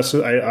don't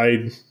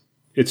necessarily,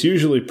 it's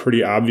usually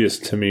pretty obvious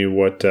to me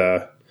what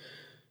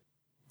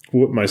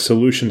my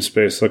solution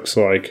space looks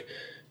like.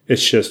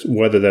 It's just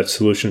whether that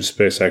solution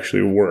space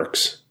actually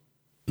works,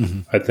 mm-hmm.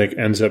 I think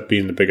ends up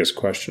being the biggest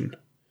question.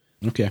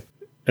 Okay.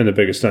 And the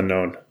biggest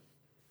unknown.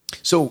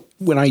 So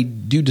when I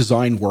do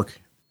design work,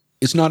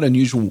 it's not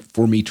unusual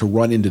for me to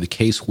run into the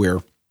case where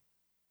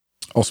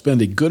I'll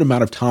spend a good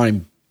amount of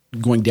time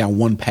going down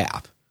one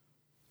path,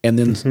 and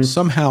then mm-hmm.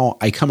 somehow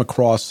I come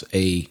across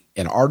an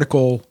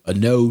article, a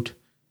note,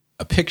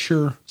 a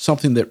picture,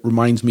 something that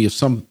reminds me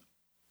of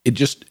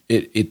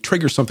it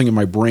triggers something in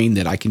my brain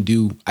that I can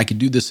do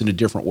this in a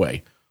different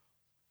way.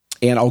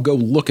 And I'll go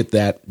look at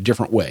that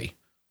different way.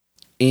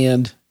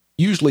 And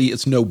usually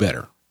it's no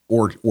better,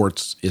 or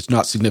it's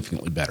not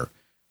significantly better.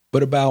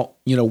 But about,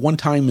 one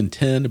time in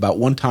 10, about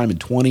one time in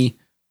 20,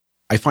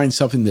 I find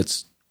something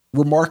that's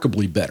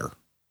remarkably better.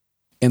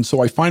 And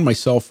so I find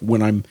myself,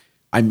 when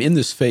I'm in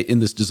this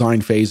design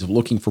phase of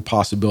looking for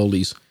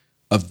possibilities,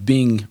 of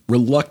being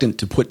reluctant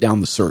to put down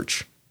the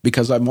search,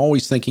 because I'm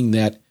always thinking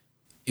that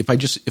if I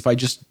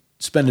just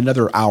spend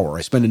another hour,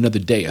 I spend another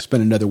day, I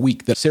spend another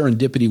week, that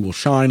serendipity will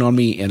shine on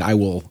me, and I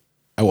will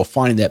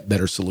find that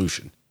better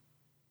solution.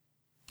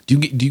 Do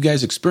you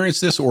guys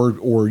experience this, or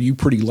are you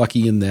pretty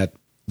lucky in that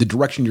the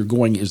direction you're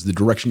going is the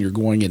direction you're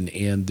going,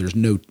 and there's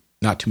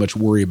not too much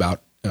worry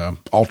about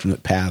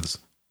alternate paths?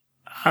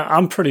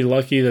 I'm pretty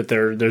lucky that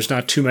there's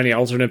not too many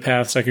alternate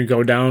paths I could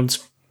go down,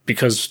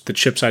 because the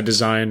chips I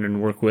design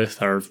and work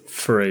with are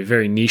for a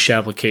very niche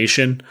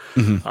application.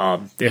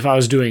 Mm-hmm. If I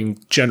was doing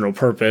general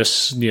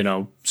purpose,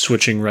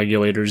 switching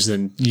regulators,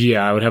 then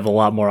yeah, I would have a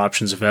lot more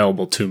options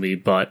available to me.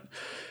 But,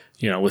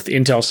 with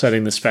Intel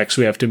setting the specs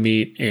we have to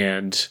meet,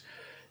 and,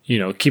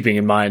 keeping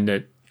in mind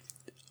that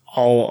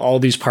all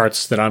these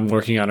parts that I'm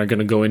working on are going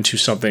to go into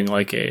something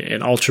like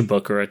an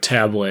Ultrabook or a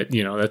tablet.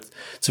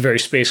 It's a very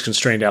space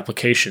constrained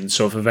application.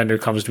 So if a vendor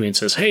comes to me and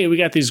says, "Hey, we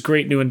got these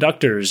great new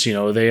inductors.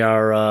 They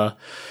are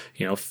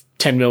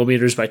 10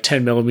 millimeters by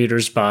 10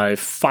 millimeters by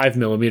 5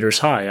 millimeters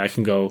high," I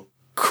can go,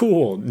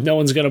 "Cool. No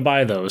one's going to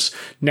buy those.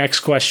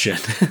 Next question."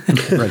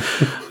 Right.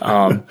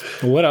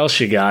 What else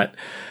you got?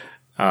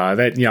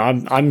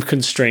 I'm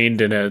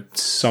constrained in a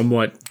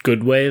somewhat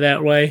good way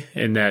that way,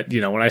 in that,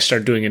 when I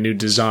start doing a new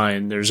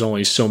design, there's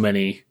only so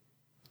many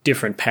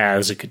different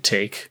paths it could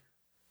take.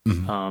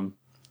 Mm-hmm.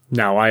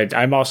 Now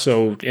I'm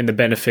also in the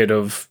benefit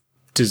of,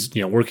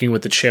 working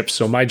with the chip.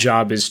 So my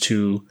job is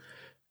to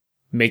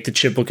make the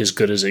chip look as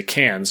good as it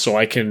can. So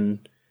I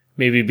can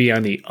maybe be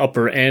on the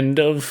upper end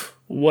of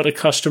what a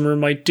customer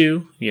might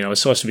do. It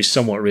still has to be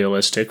somewhat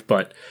realistic,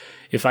 but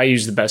if I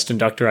use the best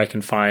inductor I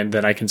can find,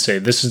 then I can say,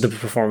 this is the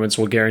performance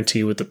we'll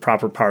guarantee with the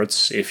proper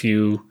parts. If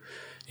you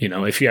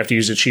have to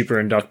use a cheaper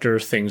inductor,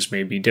 things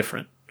may be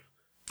different.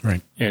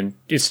 Right. And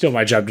it's still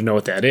my job to know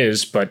what that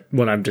is. But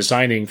when I'm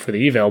designing for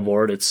the eval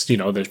board, it's,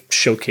 the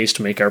showcase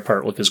to make our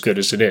part look as good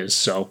as it is.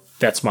 So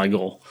that's my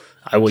goal.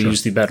 I will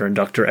use the better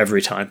inductor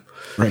every time.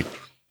 Right.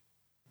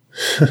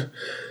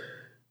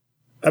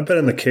 I've been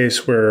in the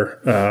case where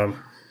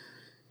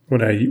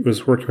when I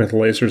was working with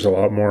lasers a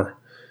lot more,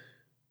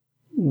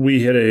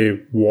 we hit a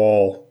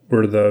wall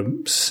where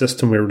the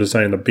system we were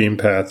designing, the beam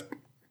path,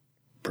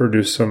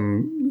 produced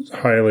some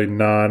highly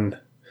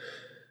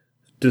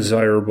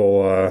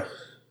non-desirable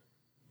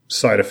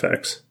side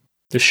effects.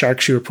 The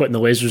sharks you were putting the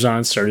lasers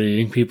on started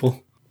eating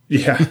people?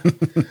 Yeah.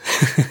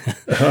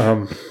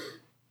 I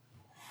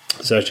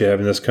was actually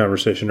having this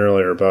conversation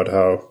earlier about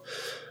how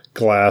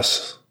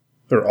glass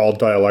or all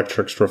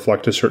dielectrics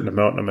reflect a certain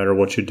amount no matter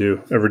what you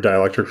do. Every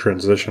dielectric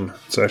transition.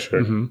 It's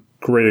actually a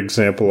great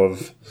example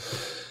of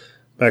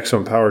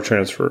maximum power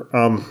transfer.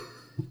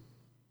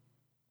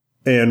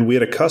 And we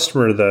had a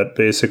customer that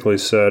basically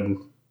said,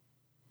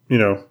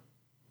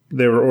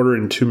 they were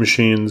ordering 2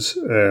 machines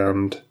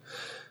and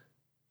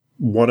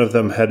one of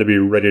them had to be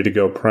ready to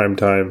go prime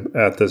time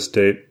at this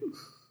date,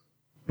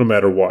 no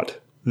matter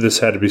what. This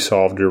had to be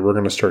solved or we're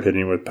going to start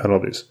hitting you with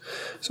penalties.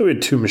 So we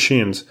had 2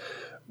 machines.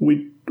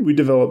 We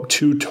developed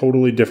 2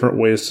 totally different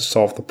ways to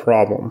solve the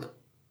problem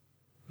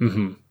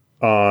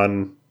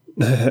on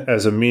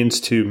as a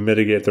means to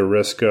mitigate the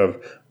risk of,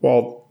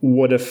 well,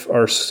 what if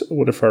our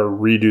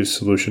redo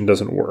solution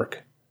doesn't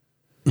work?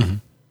 Mm-hmm.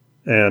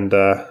 And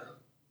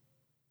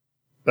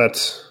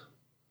that's,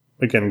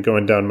 again,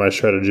 going down my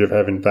strategy of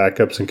having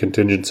backups and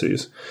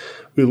contingencies.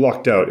 We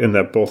lucked out in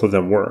that both of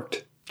them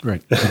worked.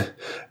 Right.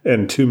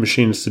 And 2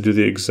 machines to do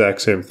the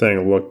exact same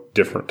thing looked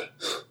different.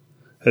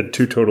 Had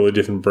 2 totally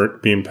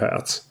different beam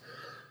paths.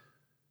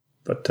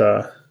 But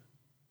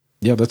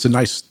yeah, that's a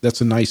nice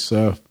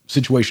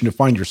situation to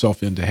find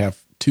yourself in, to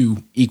have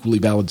 2 equally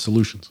valid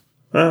solutions.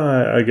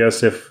 I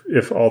guess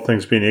if all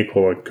things being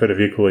equal, it could have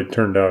equally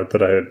turned out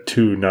that I had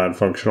 2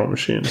 non-functional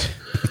machines.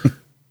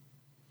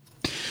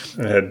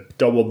 I had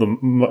doubled the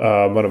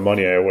amount of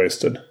money I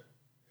wasted.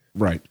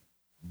 Right.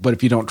 But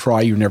if you don't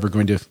try, you're never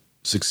going to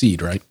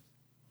succeed, right?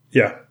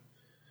 Yeah.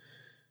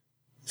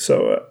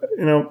 So,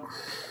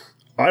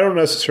 I don't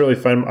necessarily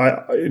find,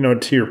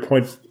 to your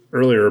point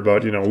earlier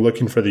about,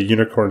 looking for the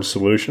unicorn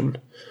solution.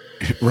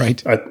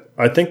 Right.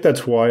 I think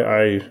that's why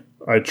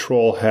I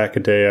troll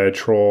Hackaday. I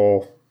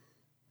troll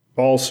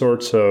all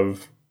sorts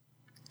of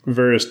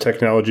various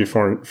technology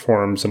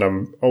forums, and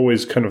I'm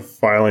always kind of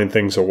filing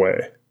things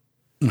away.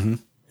 Mm-hmm.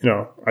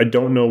 I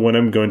don't know when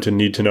I'm going to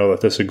need to know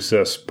that this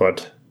exists,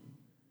 but,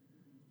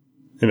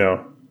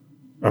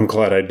 I'm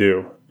glad I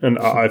do. And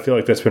I feel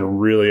like that's been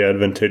really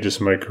advantageous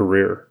in my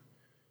career.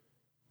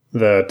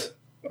 That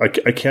I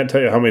can't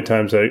tell you how many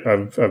times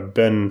I've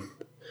been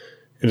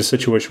in a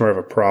situation where I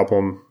have a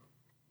problem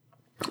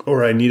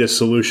or I need a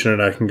solution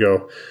and I can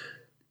go,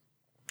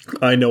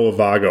 I know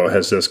Avago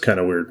has this kind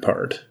of weird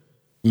part.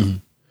 Mm-hmm.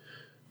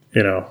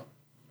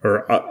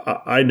 Or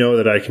I know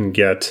that I can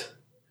get,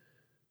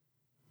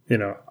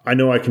 I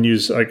know I can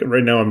use, like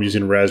right now I'm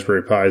using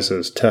Raspberry Pis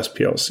as test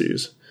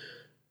PLCs.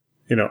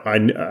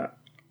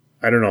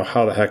 I don't know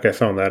how the heck I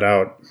found that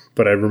out,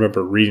 but I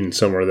remember reading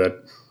somewhere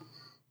that,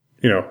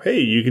 hey,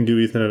 you can do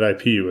Ethernet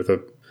IP with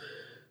the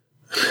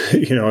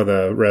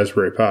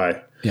Raspberry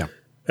Pi. Yeah.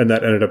 And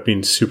that ended up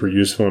being super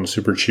useful and a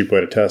super cheap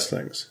way to test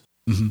things.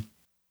 Mm-hmm.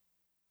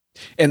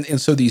 And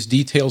so these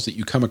details that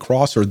you come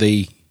across, are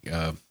they,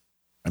 are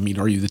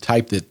you the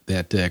type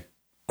that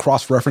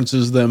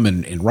cross-references them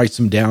and writes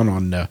them down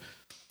on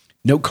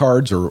note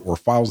cards or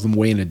files them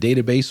away in a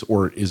database,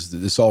 or is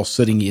this all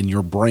sitting in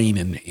your brain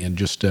and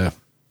just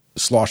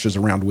sloshes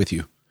around with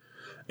you?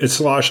 It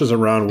sloshes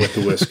around with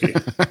the whiskey.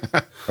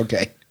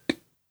 Okay.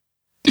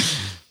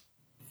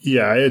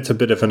 Yeah, it's a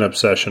bit of an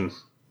obsession.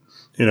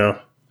 I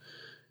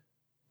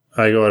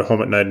go at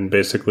home at night and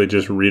basically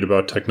just read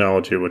about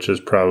technology, which is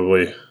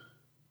probably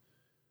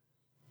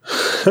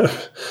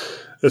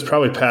it's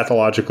probably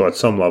pathological at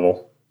some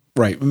level.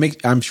 Right.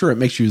 I'm sure it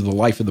makes you the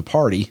life of the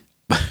party.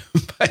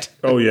 But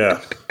oh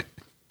yeah.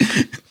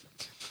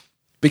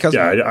 Because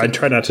I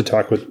try not to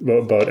talk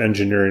about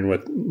engineering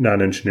with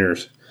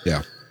non-engineers.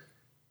 Yeah.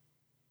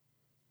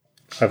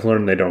 I've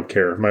learned they don't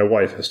care. My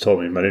wife has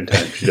told me many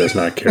times she does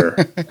not care.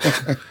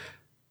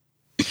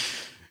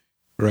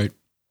 Right.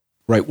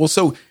 Well,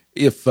 so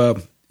if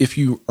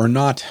you are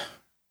not,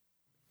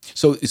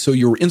 so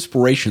your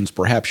inspirations,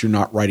 perhaps you're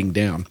not writing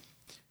down.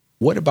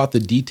 What about the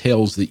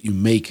details that you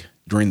make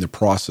during the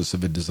process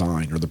of a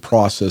design or the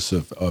process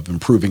of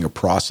improving a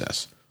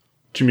process?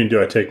 Do you mean,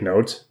 do I take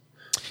notes?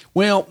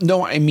 Well,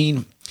 no, I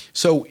mean,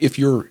 so if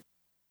you're,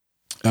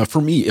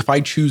 for me, if I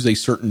choose a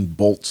certain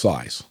bolt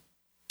size,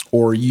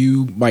 or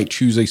you might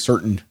choose a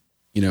certain,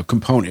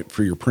 component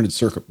for your printed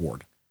circuit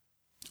board,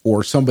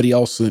 or somebody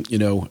else, Adam,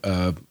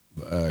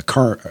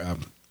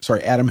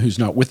 who's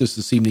not with us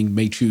this evening,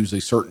 may choose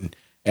a certain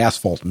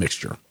asphalt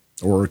mixture,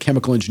 or a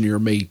chemical engineer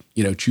may,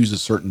 choose a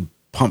certain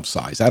pump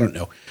size. I don't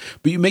know,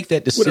 but you make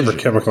that decision.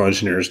 Whatever chemical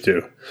engineers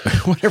do.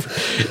 Whatever.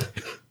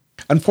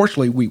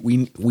 Unfortunately,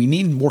 we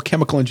need more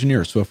chemical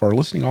engineers. So if our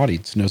listening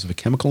audience knows of a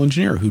chemical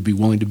engineer who'd be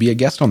willing to be a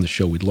guest on the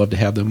show, we'd love to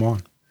have them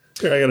on.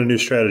 Yeah, I got a new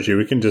strategy.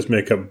 We can just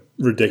make up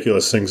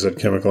ridiculous things that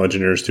chemical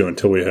engineers do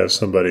until we have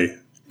somebody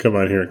come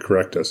on here and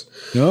correct us.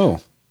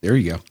 Oh, there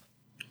you go.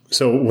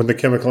 So when the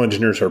chemical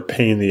engineers are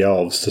paying the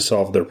elves to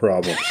solve their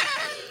problems.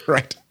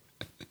 Right.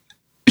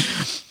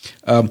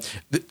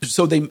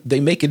 So they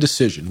make a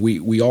decision.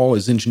 We all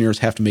as engineers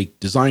have to make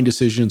design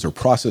decisions or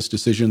process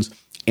decisions.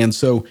 And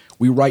so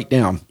we write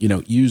down,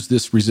 use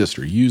this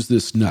resistor, use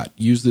this nut,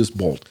 use this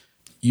bolt,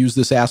 use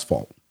this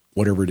asphalt,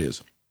 whatever it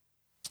is.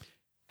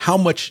 How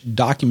much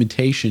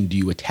documentation do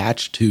you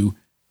attach to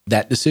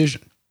that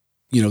decision?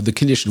 The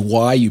condition,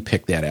 why you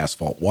pick that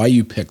asphalt, why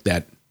you pick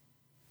that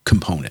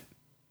component.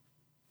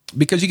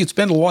 Because you could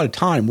spend a lot of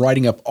time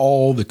writing up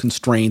all the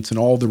constraints and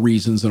all the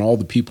reasons and all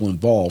the people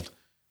involved.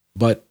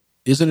 But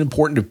isn't it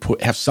important to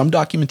have some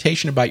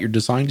documentation about your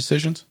design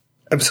decisions?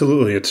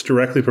 Absolutely. It's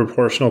directly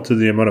proportional to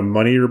the amount of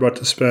money you're about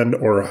to spend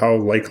or how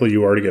likely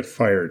you are to get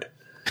fired.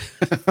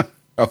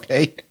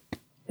 Okay.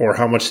 Or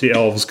how much the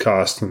elves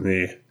cost in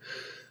the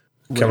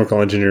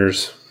chemical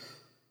engineer's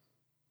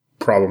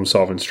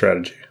problem-solving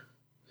strategy.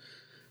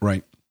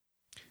 Right.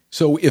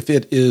 So if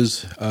it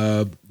is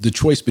the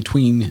choice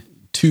between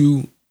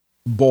two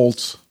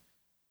bolts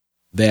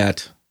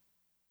that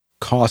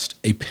cost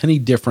a penny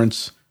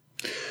difference,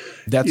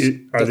 are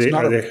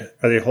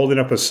they holding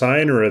up a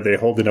sign or are they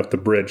holding up the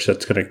bridge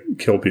that's going to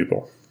kill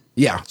people?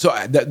 Yeah. So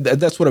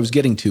that's what I was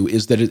getting to,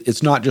 is that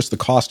it's not just the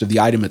cost of the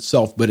item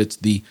itself, but it's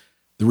the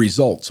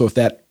result. So if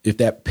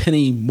that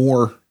penny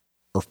more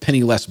or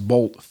penny less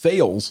bolt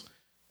fails,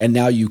 and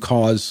now you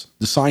cause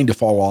the sign to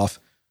fall off,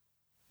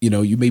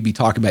 you may be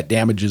talking about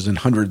damages in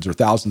hundreds or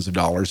thousands of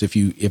dollars. If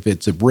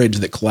it's a bridge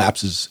that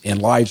collapses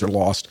and lives are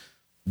lost,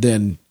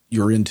 then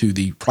you're into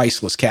the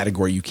priceless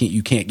category. You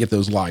can't get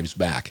those lives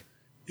back.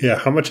 Yeah.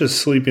 How much is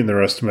sleeping the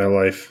rest of my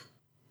life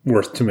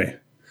worth to me?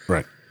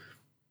 Right.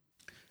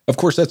 Of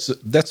course, that's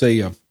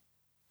an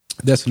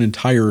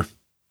entire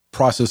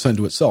process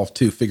unto itself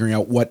too, figuring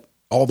out what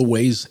all the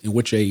ways in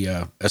which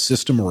a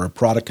system or a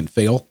product can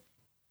fail.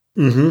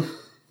 Mm-hmm.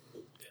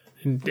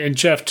 And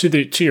Jeff,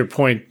 to your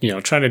point,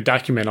 trying to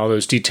document all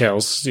those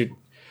details,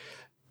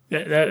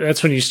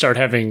 that's when you start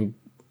having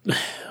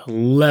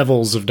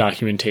levels of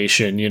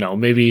documentation.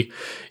 Maybe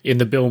in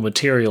the bill of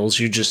materials,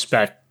 you just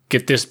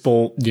get this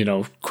bolt,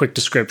 quick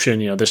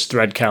description, this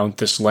thread count,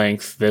 this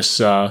length,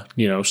 this,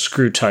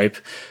 screw type,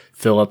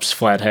 Phillips,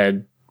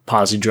 flathead,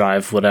 posi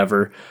drive,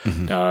 whatever.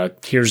 Mm-hmm.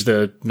 Here's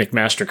the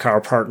McMaster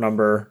car part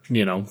number,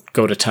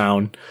 go to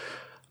town,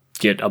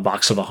 get a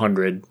box of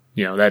 100.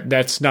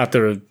 That's not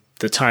the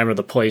time or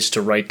the place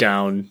to write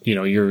down,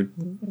 your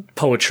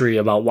poetry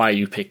about why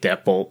you picked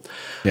that bolt.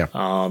 Yeah.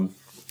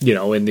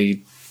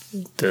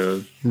 In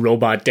the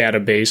robot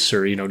database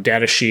or,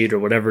 data sheet or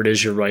whatever it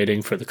is you're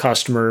writing for the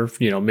customer,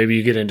 maybe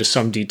you get into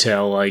some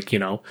detail like,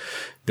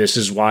 this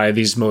is why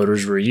these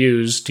motors were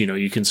used.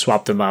 You can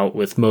swap them out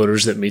with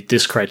motors that meet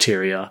this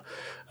criteria.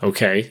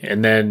 Okay.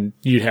 And then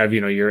you'd have,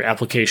 your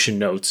application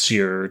notes,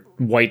 your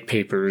white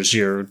papers,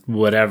 your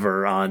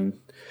whatever on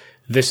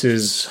this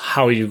is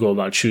how you go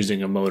about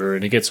choosing a motor,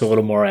 and it gets a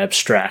little more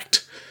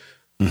abstract.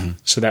 Mm-hmm.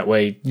 So that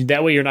way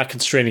you're not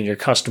constraining your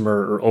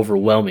customer or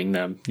overwhelming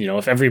them.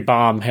 If every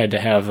BOM had to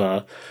have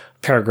a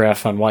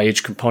paragraph on why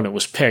each component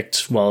was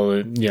picked, well,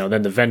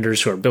 then the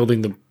vendors who are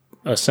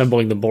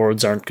assembling the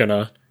boards aren't going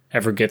to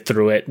ever get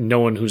through it. No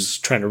one who's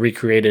trying to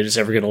recreate it is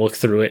ever going to look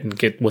through it and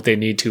get what they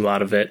need to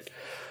out of it.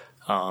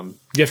 You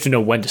have to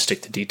know when to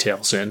stick the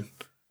details in.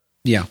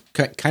 Yeah.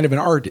 Kind of an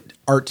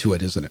art to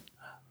it, isn't it?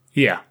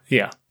 Yeah.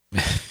 Yeah.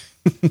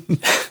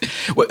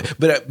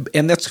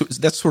 And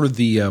that's sort of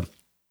the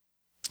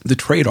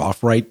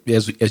trade-off, right?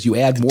 As you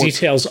add more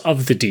details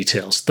of the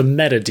details, the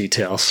meta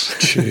details.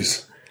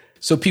 Jeez.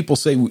 So people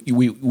say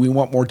we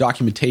want more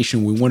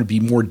documentation, we want to be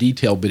more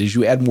detailed, but as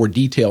you add more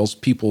details,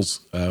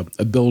 people's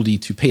ability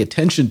to pay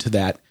attention to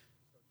that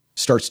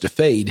starts to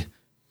fade,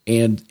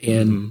 and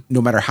mm-hmm.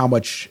 no matter how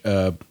much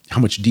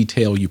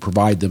detail you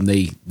provide them,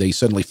 they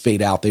suddenly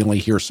fade out. They only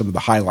hear some of the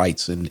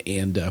highlights,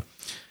 and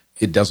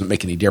it doesn't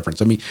make any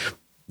difference. I mean,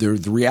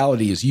 the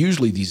reality is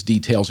usually these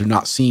details are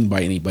not seen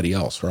by anybody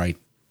else, right?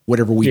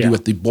 Whatever we do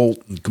at the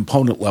bolt and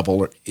component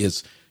level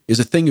is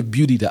a thing of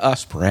beauty to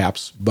us,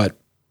 perhaps, but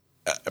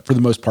for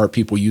the most part,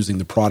 people using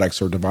the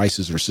products or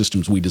devices or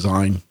systems we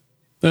design,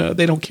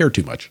 they don't care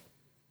too much.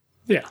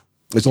 Yeah.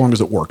 As long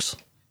as it works.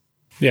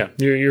 Yeah.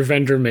 Your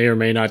vendor may or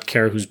may not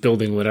care who's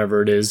building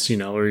whatever it is,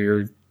 or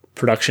your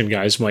production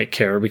guys might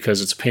care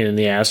because it's a pain in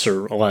the ass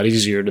or a lot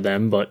easier to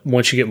them. But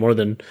once you get more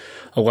than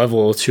a level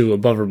or two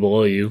above or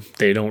below you,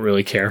 they don't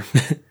really care.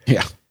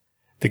 Yeah.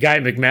 The guy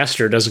at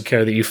McMaster doesn't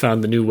care that you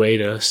found the new way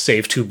to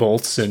save 2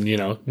 bolts and,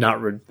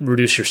 not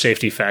reduce your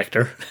safety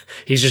factor.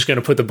 He's just going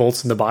to put the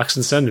bolts in the box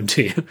and send them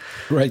to you.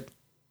 Right.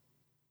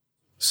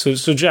 So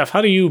Jeff,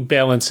 how do you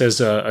balance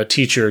as a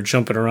teacher,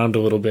 jumping around a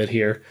little bit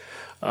here?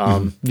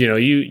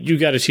 You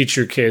got to teach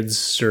your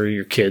kids or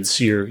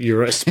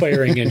your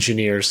aspiring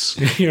engineers.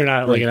 You're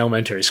not like an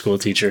elementary school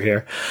teacher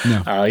here.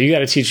 No. You got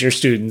to teach your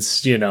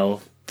students,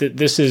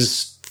 this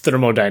is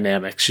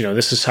thermodynamics.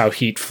 This is how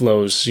heat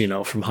flows,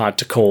 from hot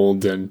to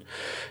cold and,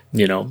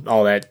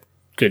 all that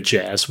good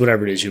jazz,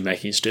 whatever it is you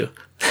Mechis do.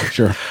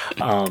 Sure.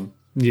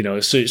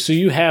 So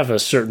you have a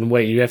certain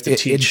way you have to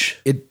teach.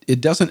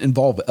 It doesn't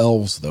involve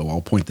elves, though.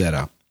 I'll point that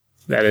out.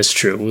 That is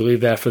true. We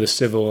leave that for the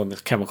civil and the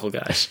chemical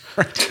guys.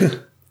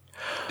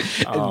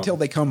 Until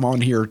they come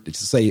on here to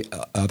say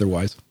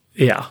otherwise.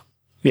 Yeah.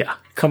 Yeah.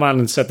 Come on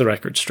and set the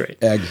record straight.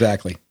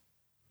 Exactly.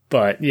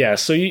 But yeah,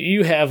 so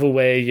you have a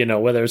way,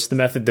 whether it's the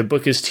method the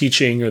book is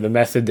teaching or the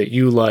method that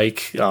you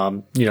like,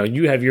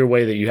 you have your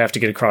way that you have to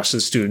get across to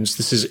the students.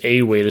 This is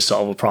a way to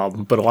solve a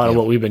problem. But a lot of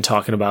what we've been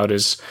talking about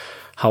is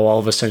how all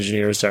of us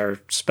engineers are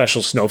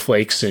special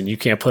snowflakes and you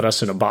can't put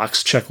us in a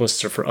box.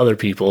 Checklists are for other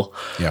people.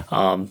 Yeah.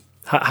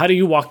 How do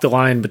you walk the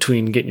line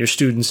between getting your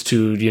students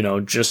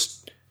to,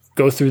 just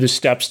go through the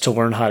steps to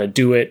learn how to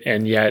do it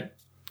and yet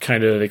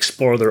kind of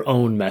explore their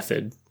own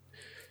method?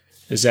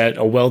 Is that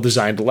a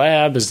well-designed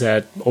lab? Is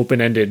that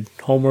open-ended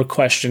homework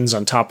questions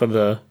on top of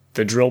the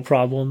drill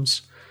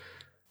problems?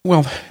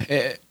 Well,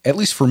 at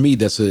least for me,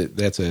 that's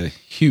a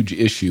huge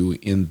issue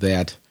in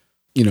that,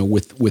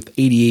 with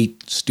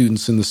 88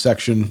 students in the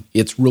section,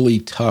 it's really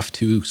tough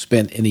to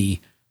spend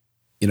any,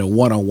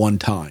 one-on-one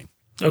time.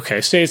 Okay,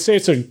 say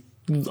it's a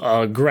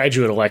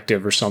graduate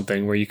elective or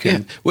something where you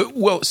can. Yeah.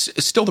 Well,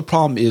 still the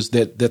problem is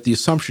that the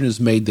assumption is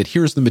made that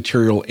here's the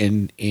material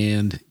and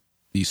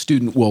the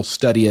student will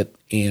study it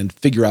and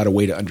figure out a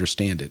way to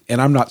understand it. And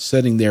I'm not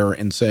sitting there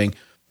and saying,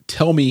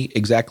 tell me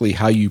exactly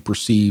how you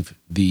perceive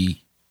the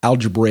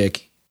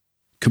algebraic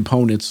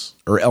components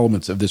or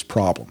elements of this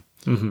problem.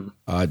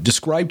 Mm-hmm.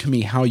 Describe to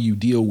me how you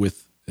deal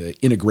with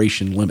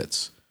integration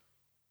limits.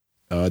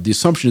 The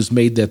assumption is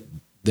made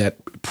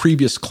that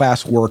previous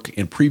classwork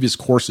and previous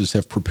courses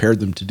have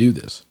prepared them to do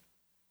this,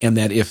 and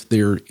that if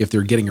they're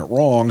getting it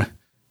wrong,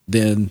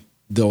 then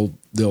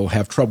they'll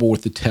have trouble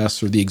with the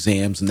tests or the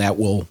exams, and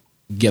that'll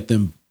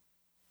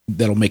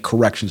make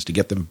corrections to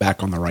get them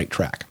back on the right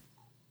track.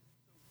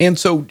 And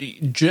so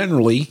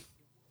generally,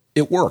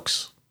 it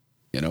works.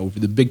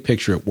 The big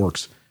picture, it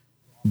works.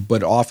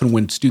 But often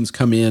when students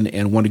come in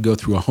and want to go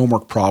through a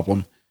homework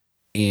problem,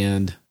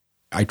 and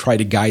I try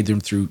to guide them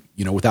through,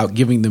 without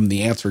giving them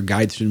the answer,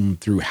 guide them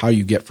through how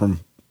you get from,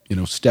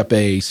 step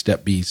A,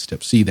 step B,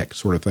 step C, that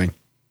sort of thing.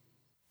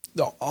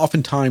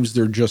 Oftentimes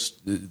they're just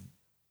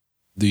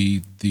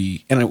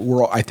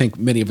I think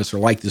many of us are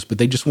like this, but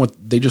they just want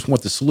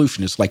the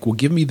solution. It's like, well,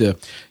 give me the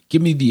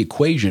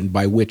equation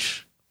by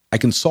which I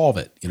can solve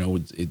it.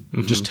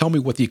 Mm-hmm. Just tell me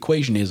what the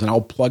equation is, and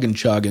I'll plug and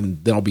chug,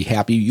 and then I'll be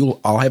happy.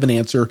 I'll have an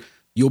answer.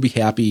 You'll be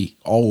happy.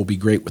 All will be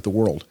great with the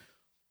world.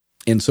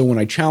 And so when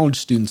I challenge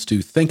students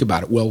to think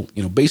about it, well,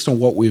 based on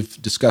what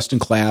we've discussed in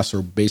class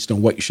or based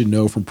on what you should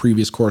know from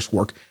previous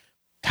coursework,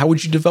 how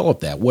would you develop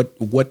that?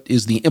 What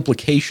is the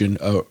implication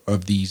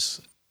of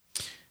these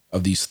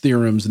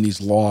theorems and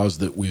these laws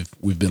that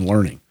we've been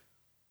learning?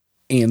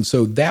 And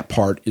so that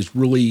part is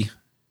really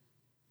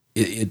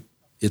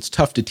it's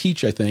tough to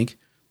teach, I think.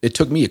 It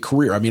took me a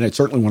career. I mean,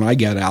 certainly when I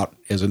got out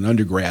as an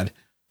undergrad,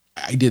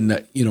 I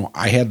didn't,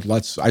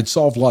 I'd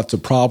solved lots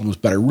of problems,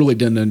 but I really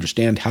didn't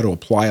understand how to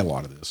apply a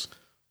lot of this.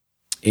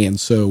 And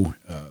so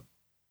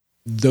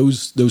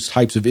those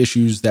types of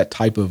issues, that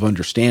type of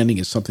understanding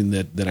is something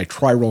that I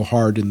try real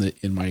hard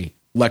in my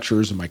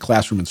lectures and my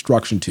classroom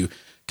instruction to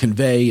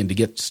convey and to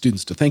get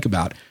students to think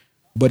about.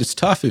 But it's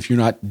tough if you're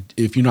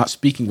not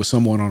speaking with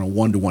someone on a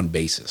one-to-one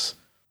basis.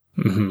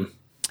 Mm-hmm.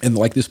 And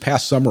like this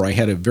past summer, I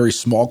had a very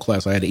small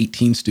class. I had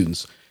 18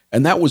 students,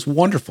 and that was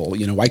wonderful.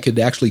 I could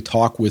actually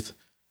talk with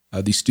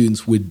these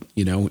students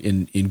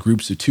in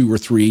groups of 2 or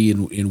 3,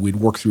 and we'd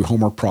work through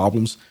homework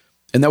problems.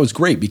 And that was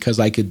great because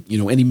I could,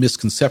 any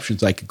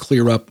misconceptions I could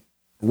clear up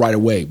right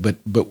away. But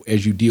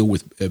as you deal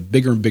with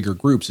bigger and bigger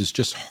groups, it's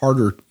just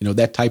harder.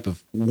 That type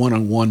of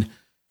one-on-one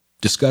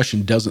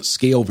discussion doesn't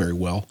scale very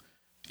well.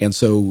 And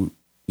so,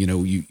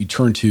 you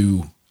turn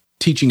to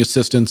teaching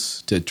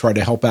assistants to try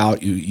to help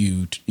out.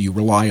 You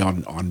rely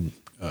on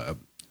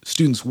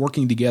students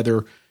working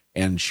together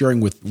and sharing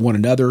with one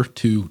another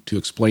to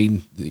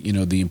explain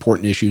the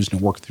important issues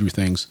and work through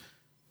things.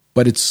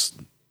 But it's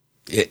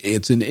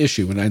an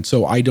issue, and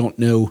so I don't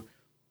know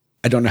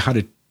how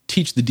to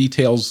teach the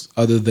details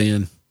other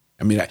than,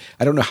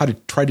 I don't know how to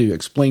try to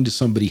explain to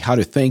somebody how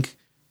to think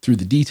through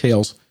the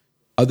details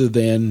other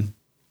than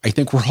I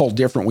think we're all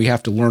different. We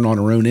have to learn on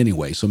our own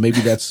anyway. So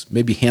maybe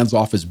hands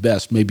off is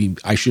best. Maybe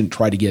I shouldn't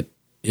try to get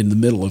in the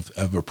middle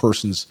of a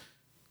person's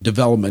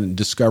development and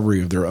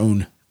discovery of their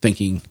own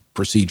thinking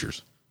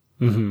procedures.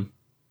 Mm-hmm.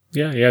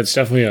 Yeah. It's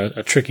definitely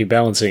a tricky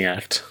balancing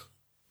act.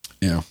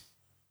 Yeah.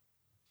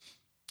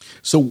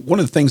 So one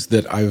of the things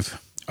that I've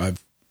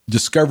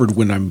discovered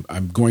when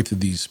I'm going through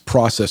these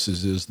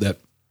processes is that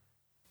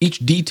each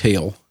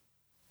detail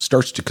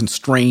starts to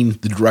constrain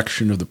the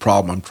direction of the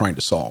problem I'm trying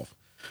to solve.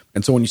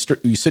 And so when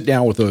you sit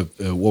down with a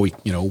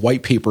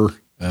white paper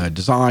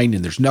design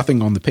and there's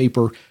nothing on the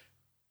paper,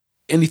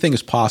 anything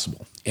is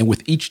possible. And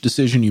with each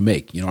decision you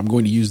make, I'm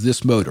going to use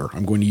this motor,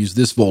 I'm going to use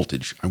this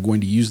voltage, I'm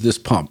going to use this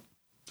pump.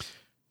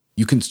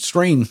 You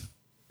constrain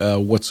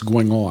what's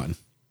going on,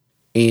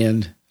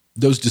 and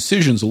those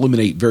decisions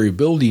eliminate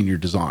variability in your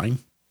design.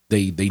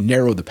 They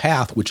narrow the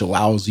path, which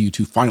allows you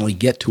to finally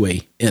get to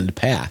a end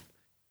path.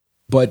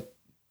 But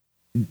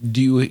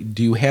do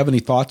you have any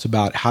thoughts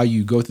about how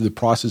you go through the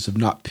process of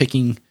not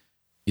picking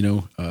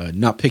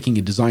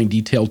a design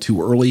detail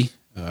too early?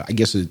 I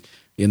guess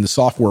in the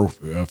software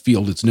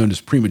field, it's known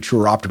as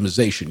premature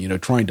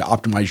optimization. Trying to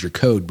optimize your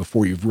code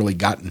before you've really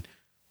gotten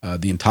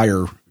the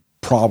entire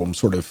problem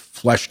sort of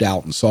fleshed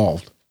out and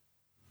solved.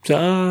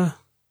 Yeah,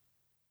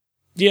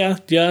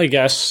 I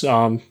guess.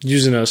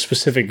 Using a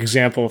specific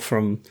example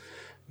from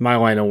my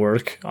line of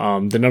work,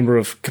 the number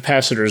of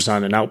capacitors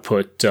on an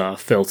output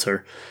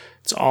filter,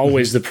 it's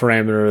always the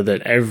parameter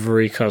that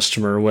every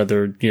customer,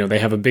 whether they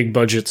have a big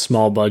budget,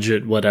 small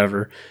budget,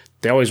 whatever,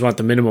 they always want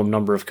the minimum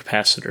number of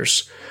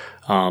capacitors.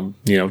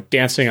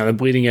 Dancing on the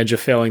bleeding edge of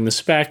failing the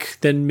spec,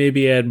 then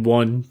maybe add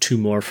 1-2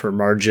 more for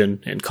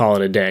margin and call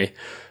it a day.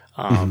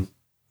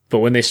 But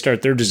when they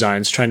start their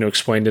designs, trying to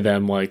explain to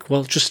them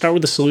just start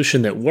with a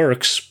solution that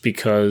works,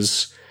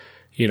 because,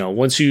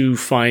 once you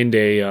find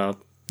a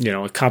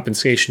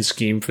compensation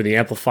scheme for the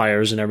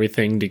amplifiers and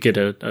everything to get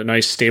a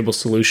nice stable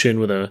solution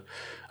with a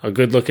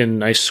good looking,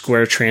 nice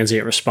square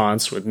transient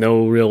response with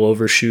no real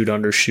overshoot,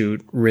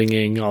 undershoot,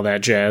 ringing, all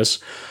that jazz,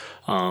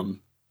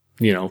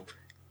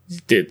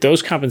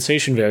 those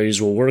compensation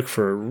values will work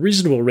for a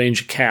reasonable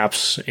range of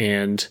caps,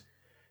 and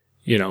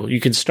you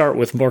can start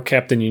with more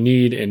cap than you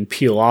need and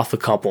peel off a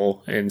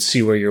couple and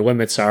see where your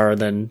limits are,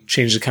 then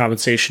change the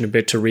compensation a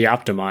bit to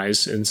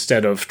re-optimize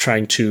instead of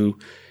trying to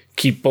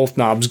keep both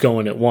knobs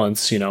going at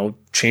once.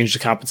 Change the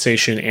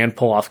compensation and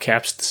pull off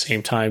caps at the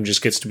same time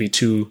just gets to be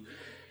too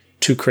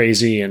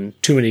crazy and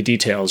too many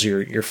details.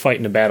 You're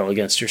fighting a battle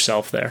against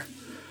yourself there.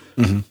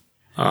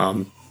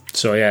 Mm-hmm.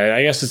 So yeah,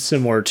 I guess it's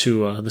similar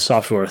to the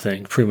software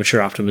thing,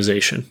 premature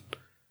optimization.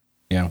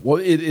 Yeah, well,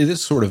 it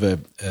is sort of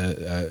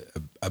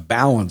a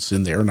balance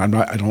in there, and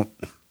I don't,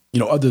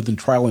 other than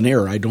trial and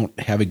error, I don't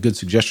have a good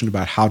suggestion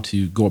about how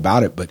to go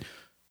about it. But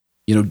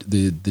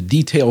the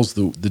details,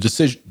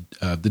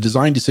 the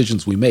design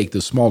decisions we make,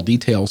 the small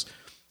details,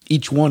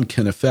 each one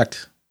can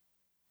affect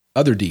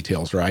other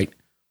details, right?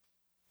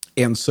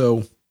 And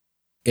so,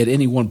 at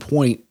any one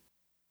point,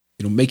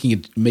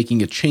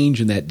 making a change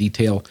in that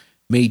detail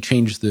may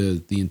change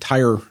the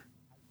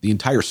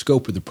entire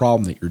scope of the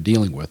problem that you're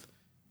dealing with.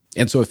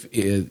 And so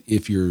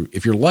if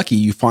you're lucky,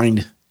 you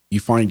find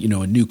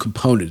a new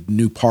component, a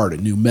new part, a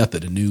new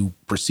method, a new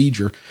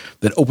procedure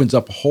that opens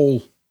up a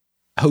whole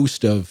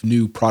host of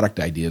new product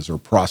ideas or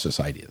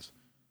process ideas.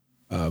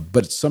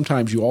 But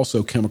sometimes you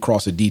also come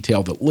across a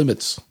detail that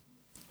limits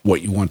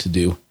what you want to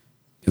do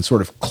and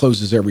sort of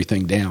closes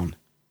everything down.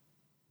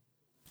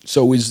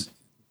 So is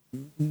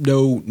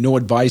no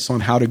advice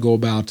on how to go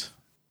about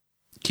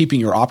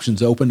keeping your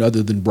options open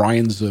other than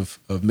Brian's of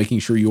making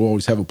sure you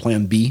always have a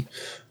plan B?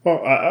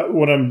 Well,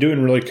 when I'm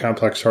doing really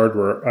complex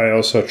hardware, I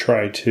also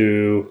try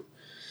to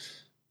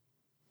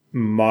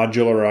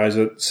modularize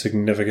it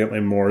significantly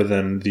more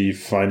than the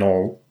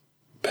final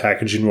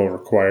packaging will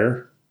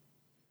require,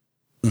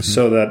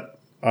 so that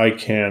I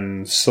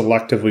can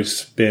selectively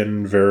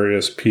spin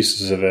various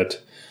pieces of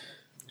it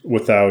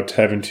without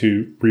having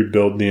to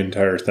rebuild the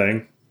entire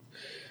thing.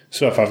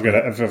 So if I've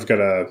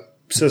got a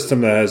system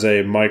that has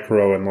a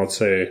micro and let's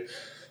say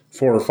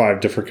 4 or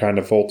 5 different kind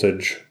of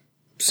voltage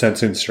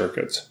sensing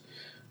circuits,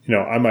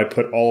 I might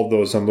put all of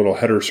those on little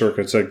header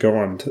circuits that go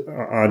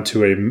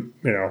onto a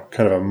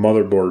kind of a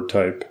motherboard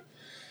type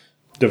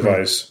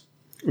device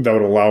that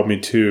would allow me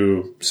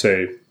to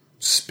say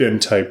spin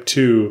type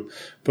 2,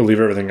 but leave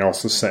everything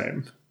else the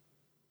same,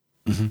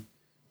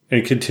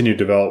 and continue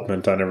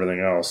development on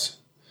everything else.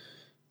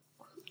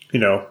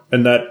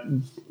 And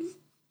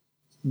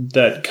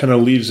that kind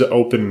of leaves it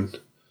open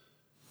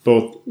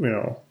both,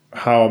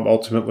 how I'm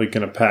ultimately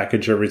going to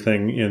package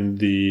everything in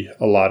the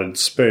allotted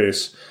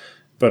space,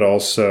 but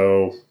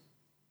also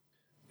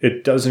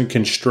it doesn't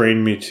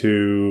constrain me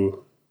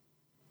to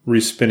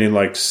respinning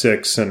like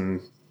 6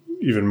 and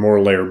even more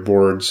layer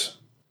boards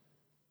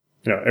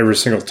every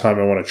single time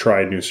I want to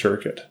try a new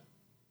circuit.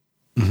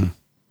 Mm-hmm.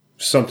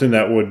 Something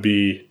that would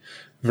be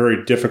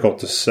very difficult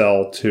to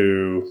sell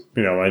to,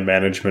 my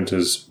management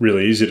is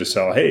really easy to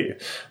sell. Hey, I'm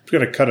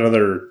going to cut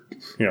another,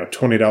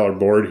 $20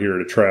 board here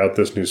to try out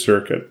this new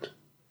circuit.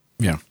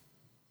 Yeah.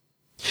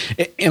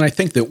 And I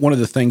think that one of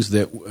the things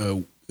that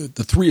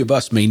the three of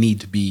us may need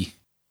to be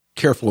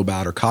careful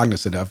about or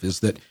cognizant of is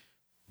that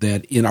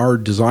in our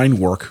design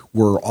work,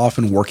 we're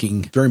often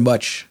working very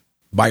much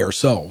by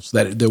ourselves,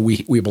 that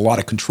we have a lot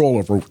of control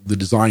over the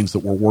designs that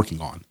we're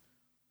working on.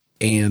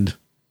 And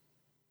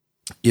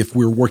if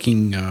we're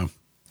working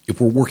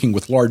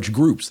with large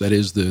groups, that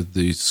is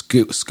the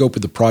scope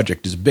of the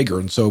project is bigger.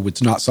 And so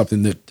it's not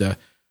something that,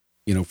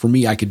 for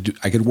me, I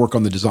could work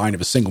on the design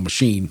of a single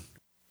machine,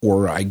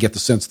 or I get the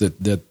sense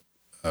that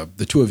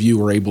the two of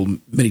you are able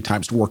many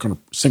times to work on a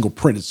single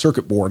printed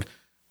circuit board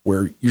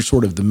where you're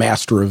sort of the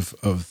master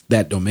of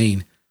that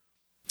domain.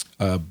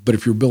 But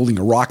if you're building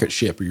a rocket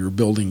ship or you're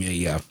building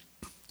a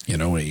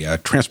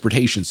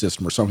transportation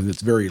system or something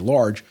that's very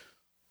large,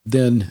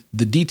 then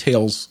the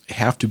details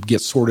have to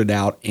get sorted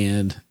out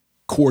and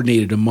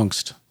coordinated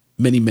amongst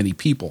many, many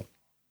people.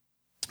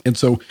 And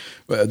so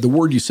the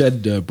word you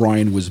said,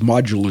 Brian, was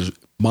modularize.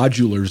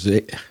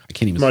 I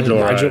can't even say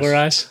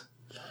Modularize.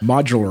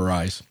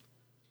 Modularize.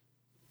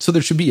 So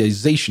there should be a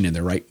zation in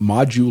there, right?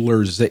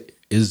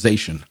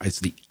 Modularization. It's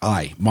the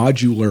I.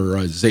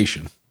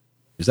 Modularization.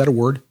 Is that a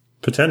word?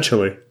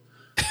 Potentially.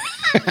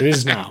 It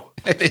is now.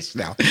 It is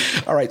now.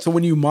 All right. So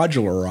when you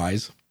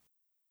modularize,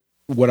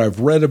 what I've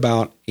read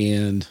about,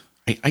 and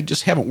I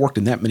just haven't worked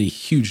in that many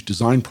huge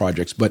design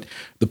projects, but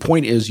the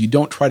point is you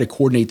don't try to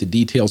coordinate the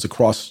details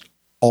across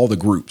all the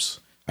groups.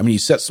 I mean, you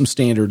set some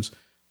standards,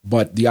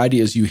 but the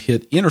idea is you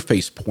hit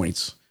interface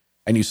points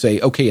and you say,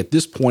 okay, at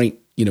this point,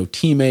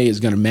 team A is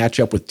going to match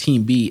up with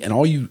team B, and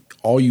all you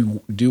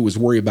do is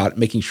worry about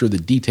making sure the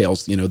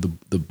details,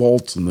 the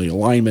bolts and the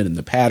alignment and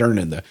the pattern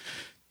and the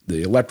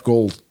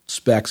electrical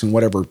specs and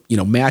whatever,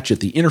 match at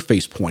the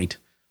interface point,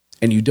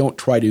 and you don't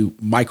try to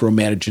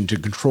micromanage and to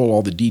control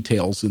all the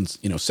details in,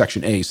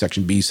 section A,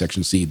 section B,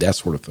 section C, that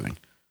sort of thing.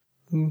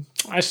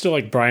 I still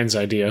like Brian's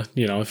idea.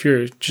 If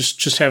you're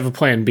just have a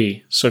plan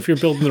B. So if you're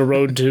building the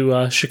road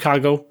to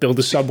Chicago, build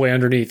a subway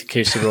underneath in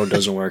case the road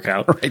doesn't work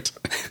out. Right.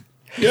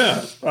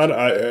 Yeah,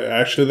 I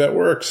actually that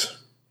works.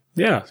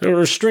 Yeah,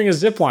 or string a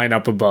zip line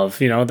up above.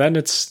 Then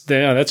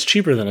that's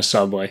cheaper than a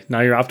subway.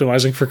 Now you're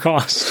optimizing for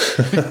cost.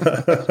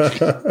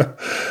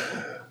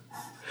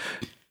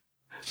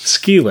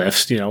 Ski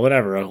lifts,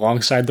 whatever,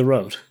 alongside the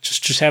road.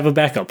 Just have a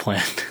backup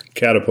plan.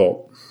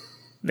 Catapult.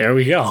 There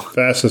we go.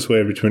 Fastest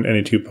way between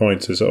any 2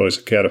 points is always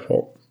a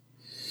catapult.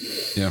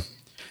 Yeah.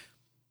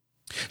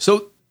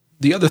 So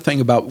the other thing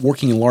about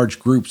working in large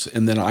groups,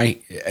 and then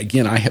I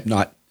have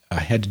not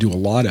had to do a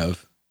lot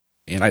of,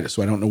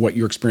 so I don't know what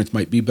your experience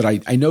might be, but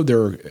I know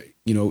there are,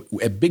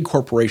 at big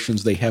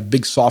corporations, they have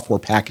big software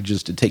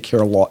packages to take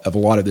care of a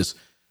lot of this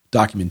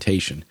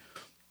documentation.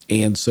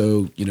 And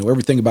so,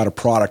 everything about a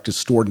product is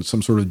stored in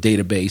some sort of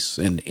database,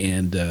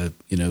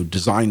 and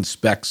design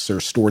specs are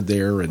stored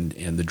there, and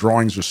the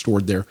drawings are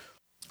stored there.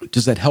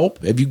 Does that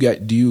help? Have you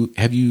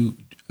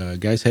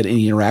guys had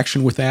any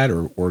interaction with that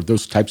or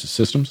those types of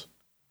systems?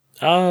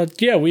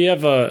 Yeah, we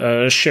have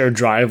a shared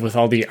drive with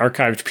all the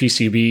archived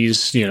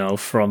PCBs,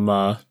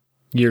 from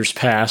years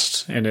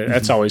past, and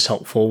that's always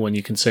helpful when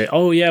you can say,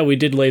 oh yeah, we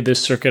did lay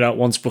this circuit out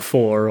once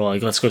before,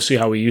 like let's go see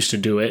how we used to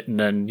do it, and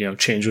then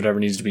change whatever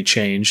needs to be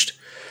changed.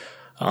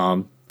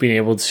 Being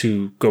able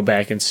to go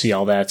back and see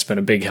all that's been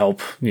a big help,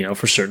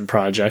 for certain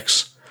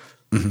projects.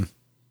 Mm-hmm.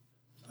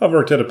 I've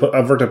worked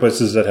at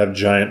places that have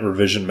giant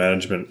revision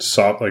management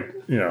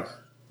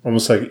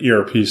almost like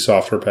ERP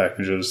software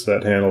packages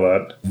that handle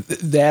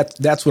that.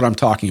 That's what I'm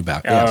talking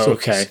about. Yeah.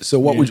 Okay. So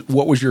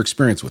what was your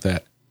experience with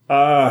that?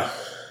 I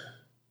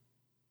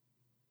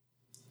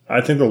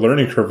think the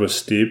learning curve was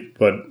steep,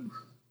 but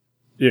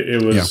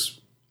it was.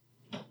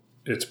 Yeah.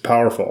 It's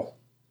powerful.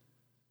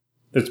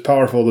 It's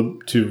powerful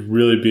to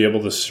really be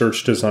able to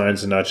search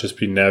designs and not just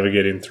be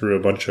navigating through a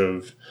bunch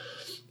of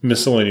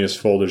miscellaneous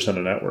folders on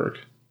a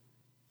network.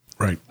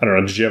 Right. I don't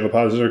know. Did you have a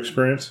positive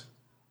experience?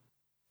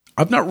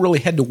 I've not really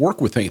had to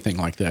work with anything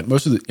like that.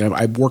 Most of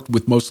I've worked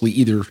with mostly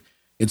either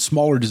in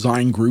smaller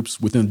design groups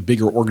within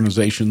bigger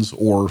organizations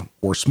or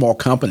small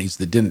companies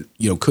that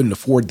couldn't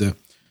afford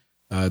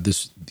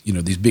these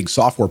big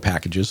software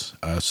packages.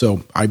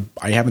 So I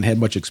haven't had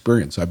much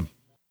experience.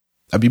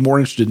 I'd be more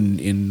interested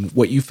in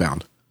what you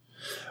found.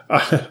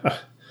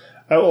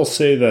 I will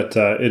say that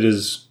it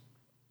is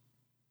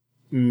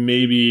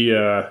maybe,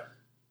 I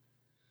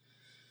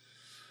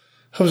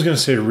was going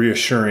to say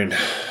reassuring,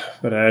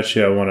 but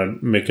actually I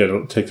want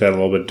to take that a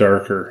little bit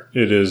darker.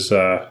 It is,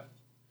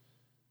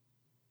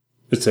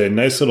 it's a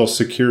nice little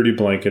security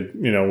blanket,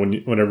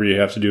 whenever you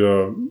have to do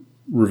a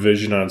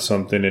revision on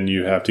something and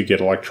you have to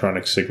get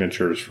electronic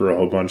signatures for a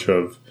whole bunch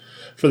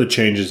for the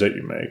changes that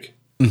you make.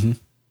 Mm-hmm.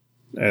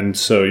 And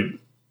so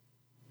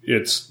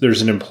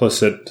there's an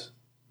implicit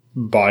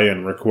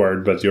buy-in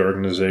required by the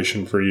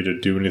organization for you to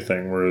do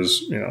anything.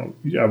 Whereas,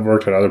 I've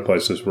worked at other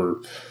places where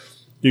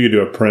you could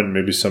do a print and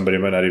maybe somebody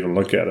might not even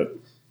look at it.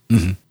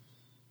 Mm-hmm.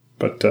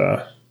 But,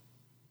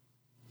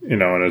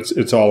 and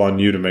it's all on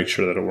you to make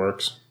sure that it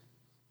works.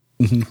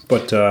 Mm-hmm.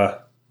 But,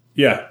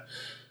 yeah,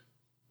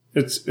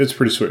 it's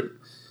pretty sweet.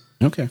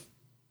 Okay.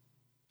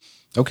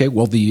 Okay.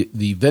 Well,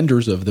 the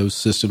vendors of those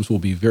systems will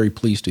be very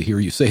pleased to hear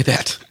you say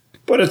that.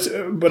 But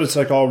it's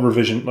like all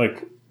revision.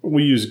 Like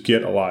we use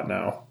Git a lot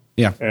now.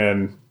 Yeah.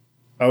 And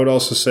I would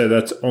also say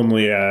that's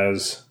only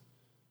as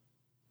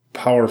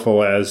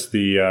powerful as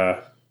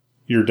the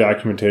your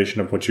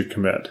documentation of what you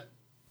commit.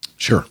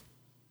 Sure.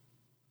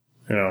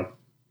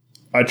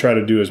 I try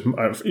to do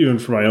even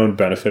for my own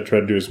benefit, try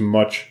to do as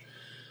much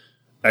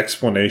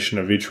explanation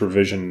of each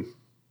revision,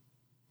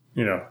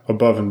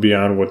 above and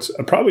beyond what's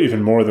probably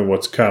even more than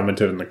what's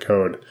commented in the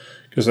code,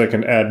 because I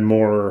can add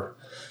more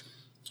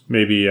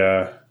maybe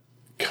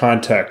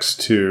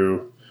context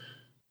to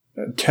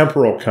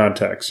temporal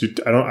context.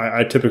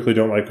 I typically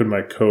don't like when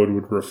my code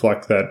would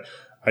reflect that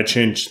I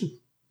changed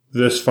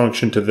this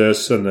function to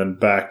this and then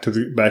back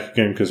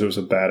again because it was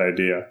a bad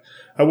idea.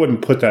 I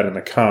wouldn't put that in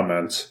the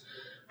comments,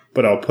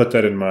 but I'll put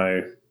that in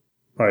my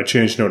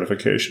change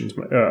notifications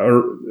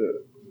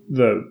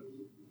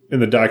in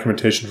the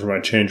documentation for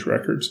my change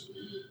records.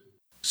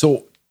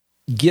 So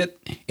Git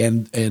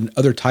and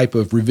other type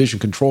of revision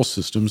control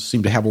systems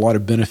seem to have a lot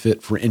of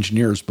benefit for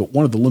engineers, but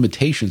one of the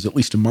limitations, at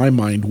least in my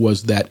mind,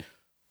 was that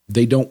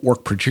they don't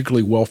work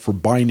particularly well for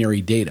binary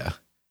data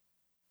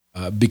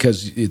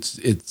because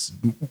it's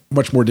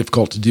much more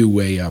difficult to do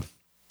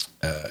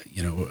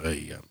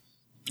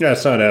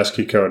it's not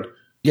ASCII code.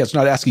 Yeah, it's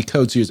not ASCII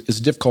code, so it's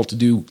difficult to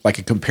do like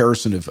a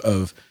comparison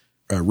of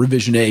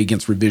revision A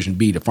against revision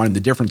B to find the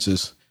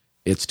differences.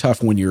 It's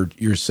tough when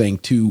you're saying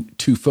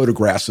two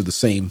photographs of the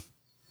same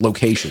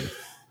location.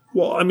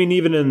 Well, I mean,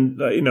 even in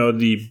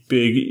the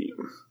big,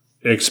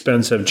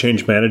 expensive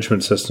change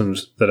management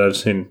systems that I've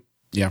seen.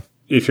 Yeah.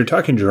 If you're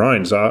talking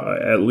drawings,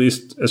 at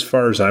least as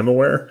far as I'm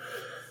aware,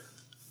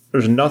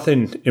 there's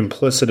nothing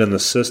implicit in the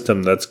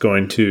system that's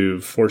going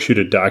to force you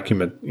to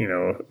document.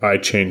 I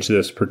changed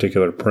this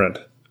particular print.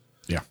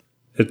 Yeah.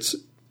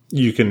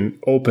 You can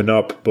open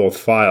up both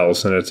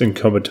files, and it's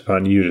incumbent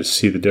upon you to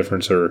see the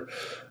difference or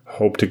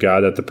hope to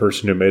God that the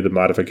person who made the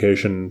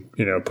modification,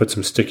 put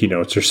some sticky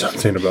notes or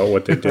something about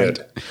what they did.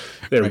 Right.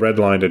 They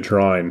redlined a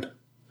drawing.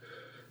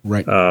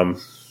 Right.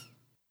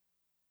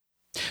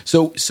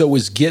 So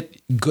is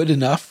Git good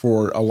enough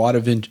for a lot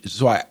of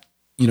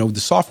the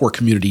software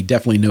community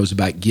definitely knows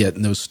about Git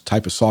and those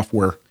type of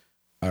software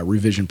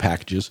revision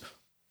packages.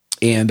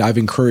 And I've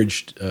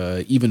encouraged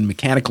even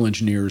mechanical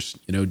engineers,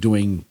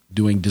 doing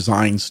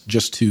designs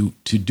just to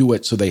do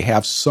it so they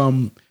have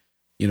some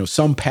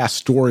past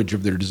storage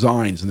of their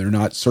designs and they're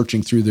not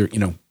searching through their,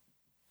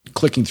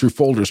 clicking through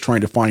folders trying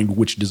to find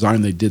which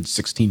design they did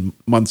 16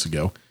 months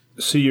ago.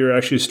 So you're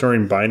actually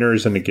storing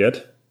binaries in the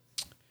Git?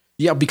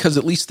 Yeah, because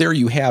at least there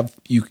you'll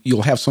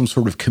have some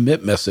sort of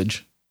commit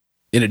message.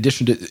 In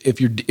addition to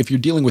if you're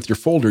dealing with your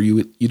folder,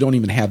 you don't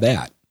even have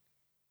that.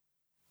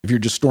 If you're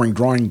just storing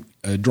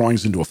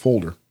drawings into a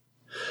folder.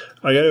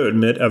 I got to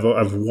admit,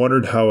 I've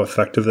wondered how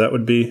effective that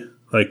would be.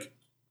 Like,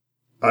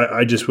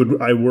 I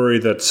worry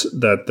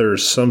that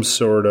there's some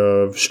sort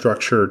of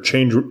structure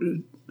change,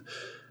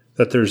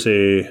 that there's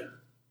a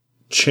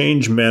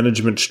change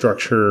management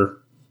structure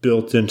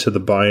built into the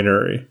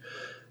binary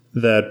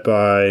that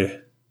by,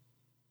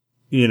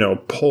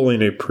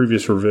 pulling a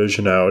previous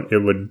revision out, it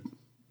would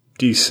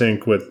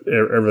desync with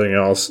everything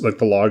else, like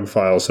the log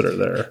files that are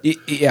there.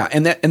 Yeah,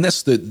 and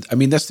that's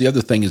the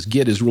other thing is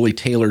Git is really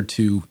tailored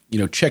to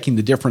checking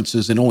the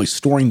differences and only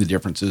storing the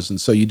differences, and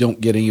so you don't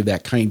get any of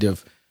that kind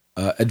of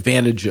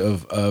advantage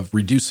of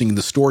reducing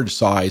the storage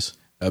size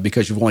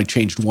because you've only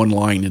changed one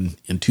line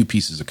in two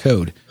pieces of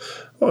code.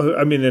 Well,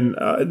 I mean,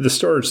 the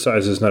storage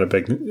size is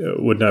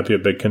would not be a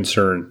big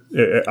concern.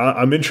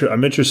 I'm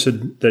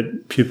interested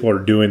that people are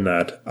doing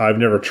that. I've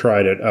never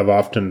tried it. I've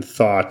often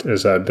thought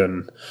as I've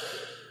been,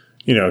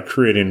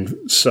 creating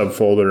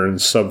subfolder and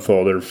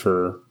subfolder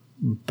for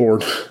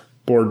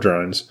board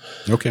drawings.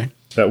 Okay,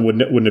 that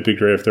wouldn't it be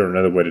great if there were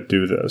another way to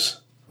do this?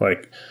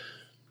 Like,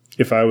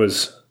 if I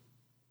was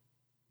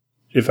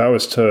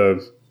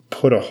to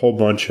put a whole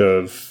bunch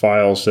of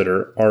files that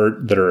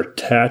are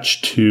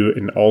attached to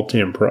an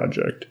Altium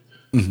project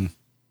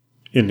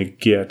into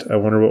Git, I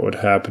wonder what would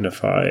happen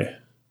if I,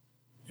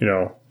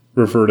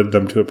 reverted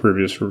them to a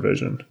previous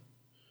revision.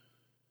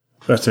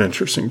 That's an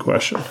interesting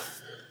question.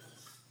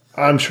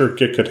 I'm sure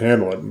Git could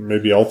handle it.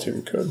 Maybe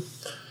Altium could.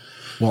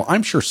 Well,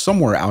 I'm sure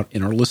somewhere out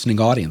in our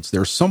listening audience,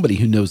 there's somebody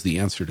who knows the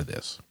answer to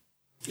this.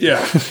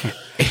 Yeah.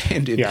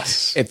 And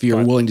if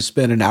you're willing to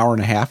spend an hour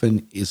and a half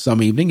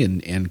some evening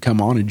and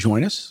come on and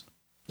join us,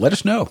 let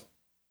us know.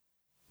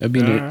 That'd be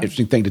an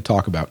interesting thing to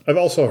talk about. I've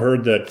also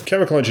heard that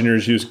chemical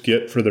engineers use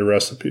Git for their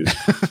recipes.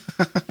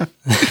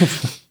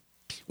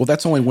 Well,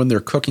 that's only when they're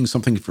cooking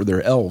something for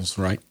their elves,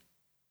 right?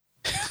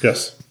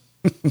 Yes.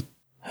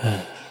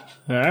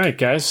 All right,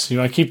 guys. You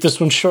want to keep this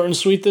one short and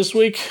sweet this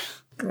week?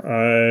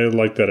 I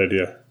like that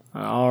idea.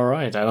 All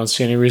right. I don't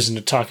see any reason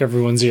to talk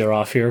everyone's ear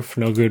off here for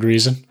no good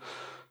reason.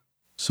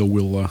 So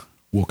we'll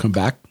we'll come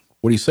back.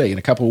 What do you say, in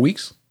a couple of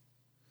weeks?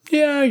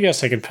 Yeah, I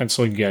guess I can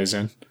pencil you guys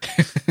in.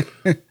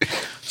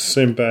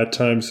 Same bad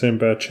time, same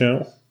bad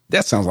channel.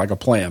 That sounds like a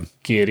plan.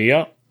 Giddy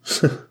up.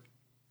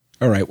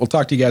 All right, we'll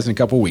talk to you guys in a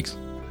couple of weeks.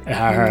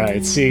 All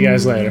right, see you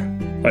guys later.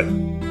 Bye.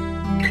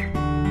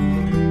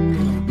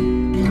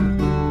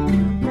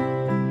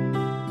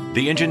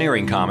 The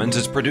Engineering Commons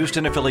is produced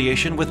in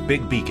affiliation with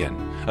Big Beacon,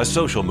 a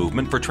social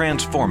movement for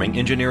transforming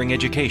engineering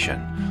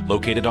education,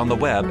 located on the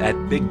web at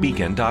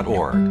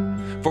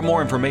bigbeacon.org. For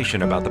more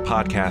information about the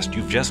podcast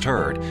you've just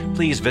heard,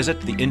 please visit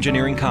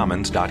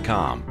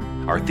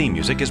theengineeringcommons.com. Our theme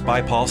music is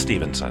by Paul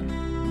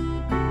Stevenson.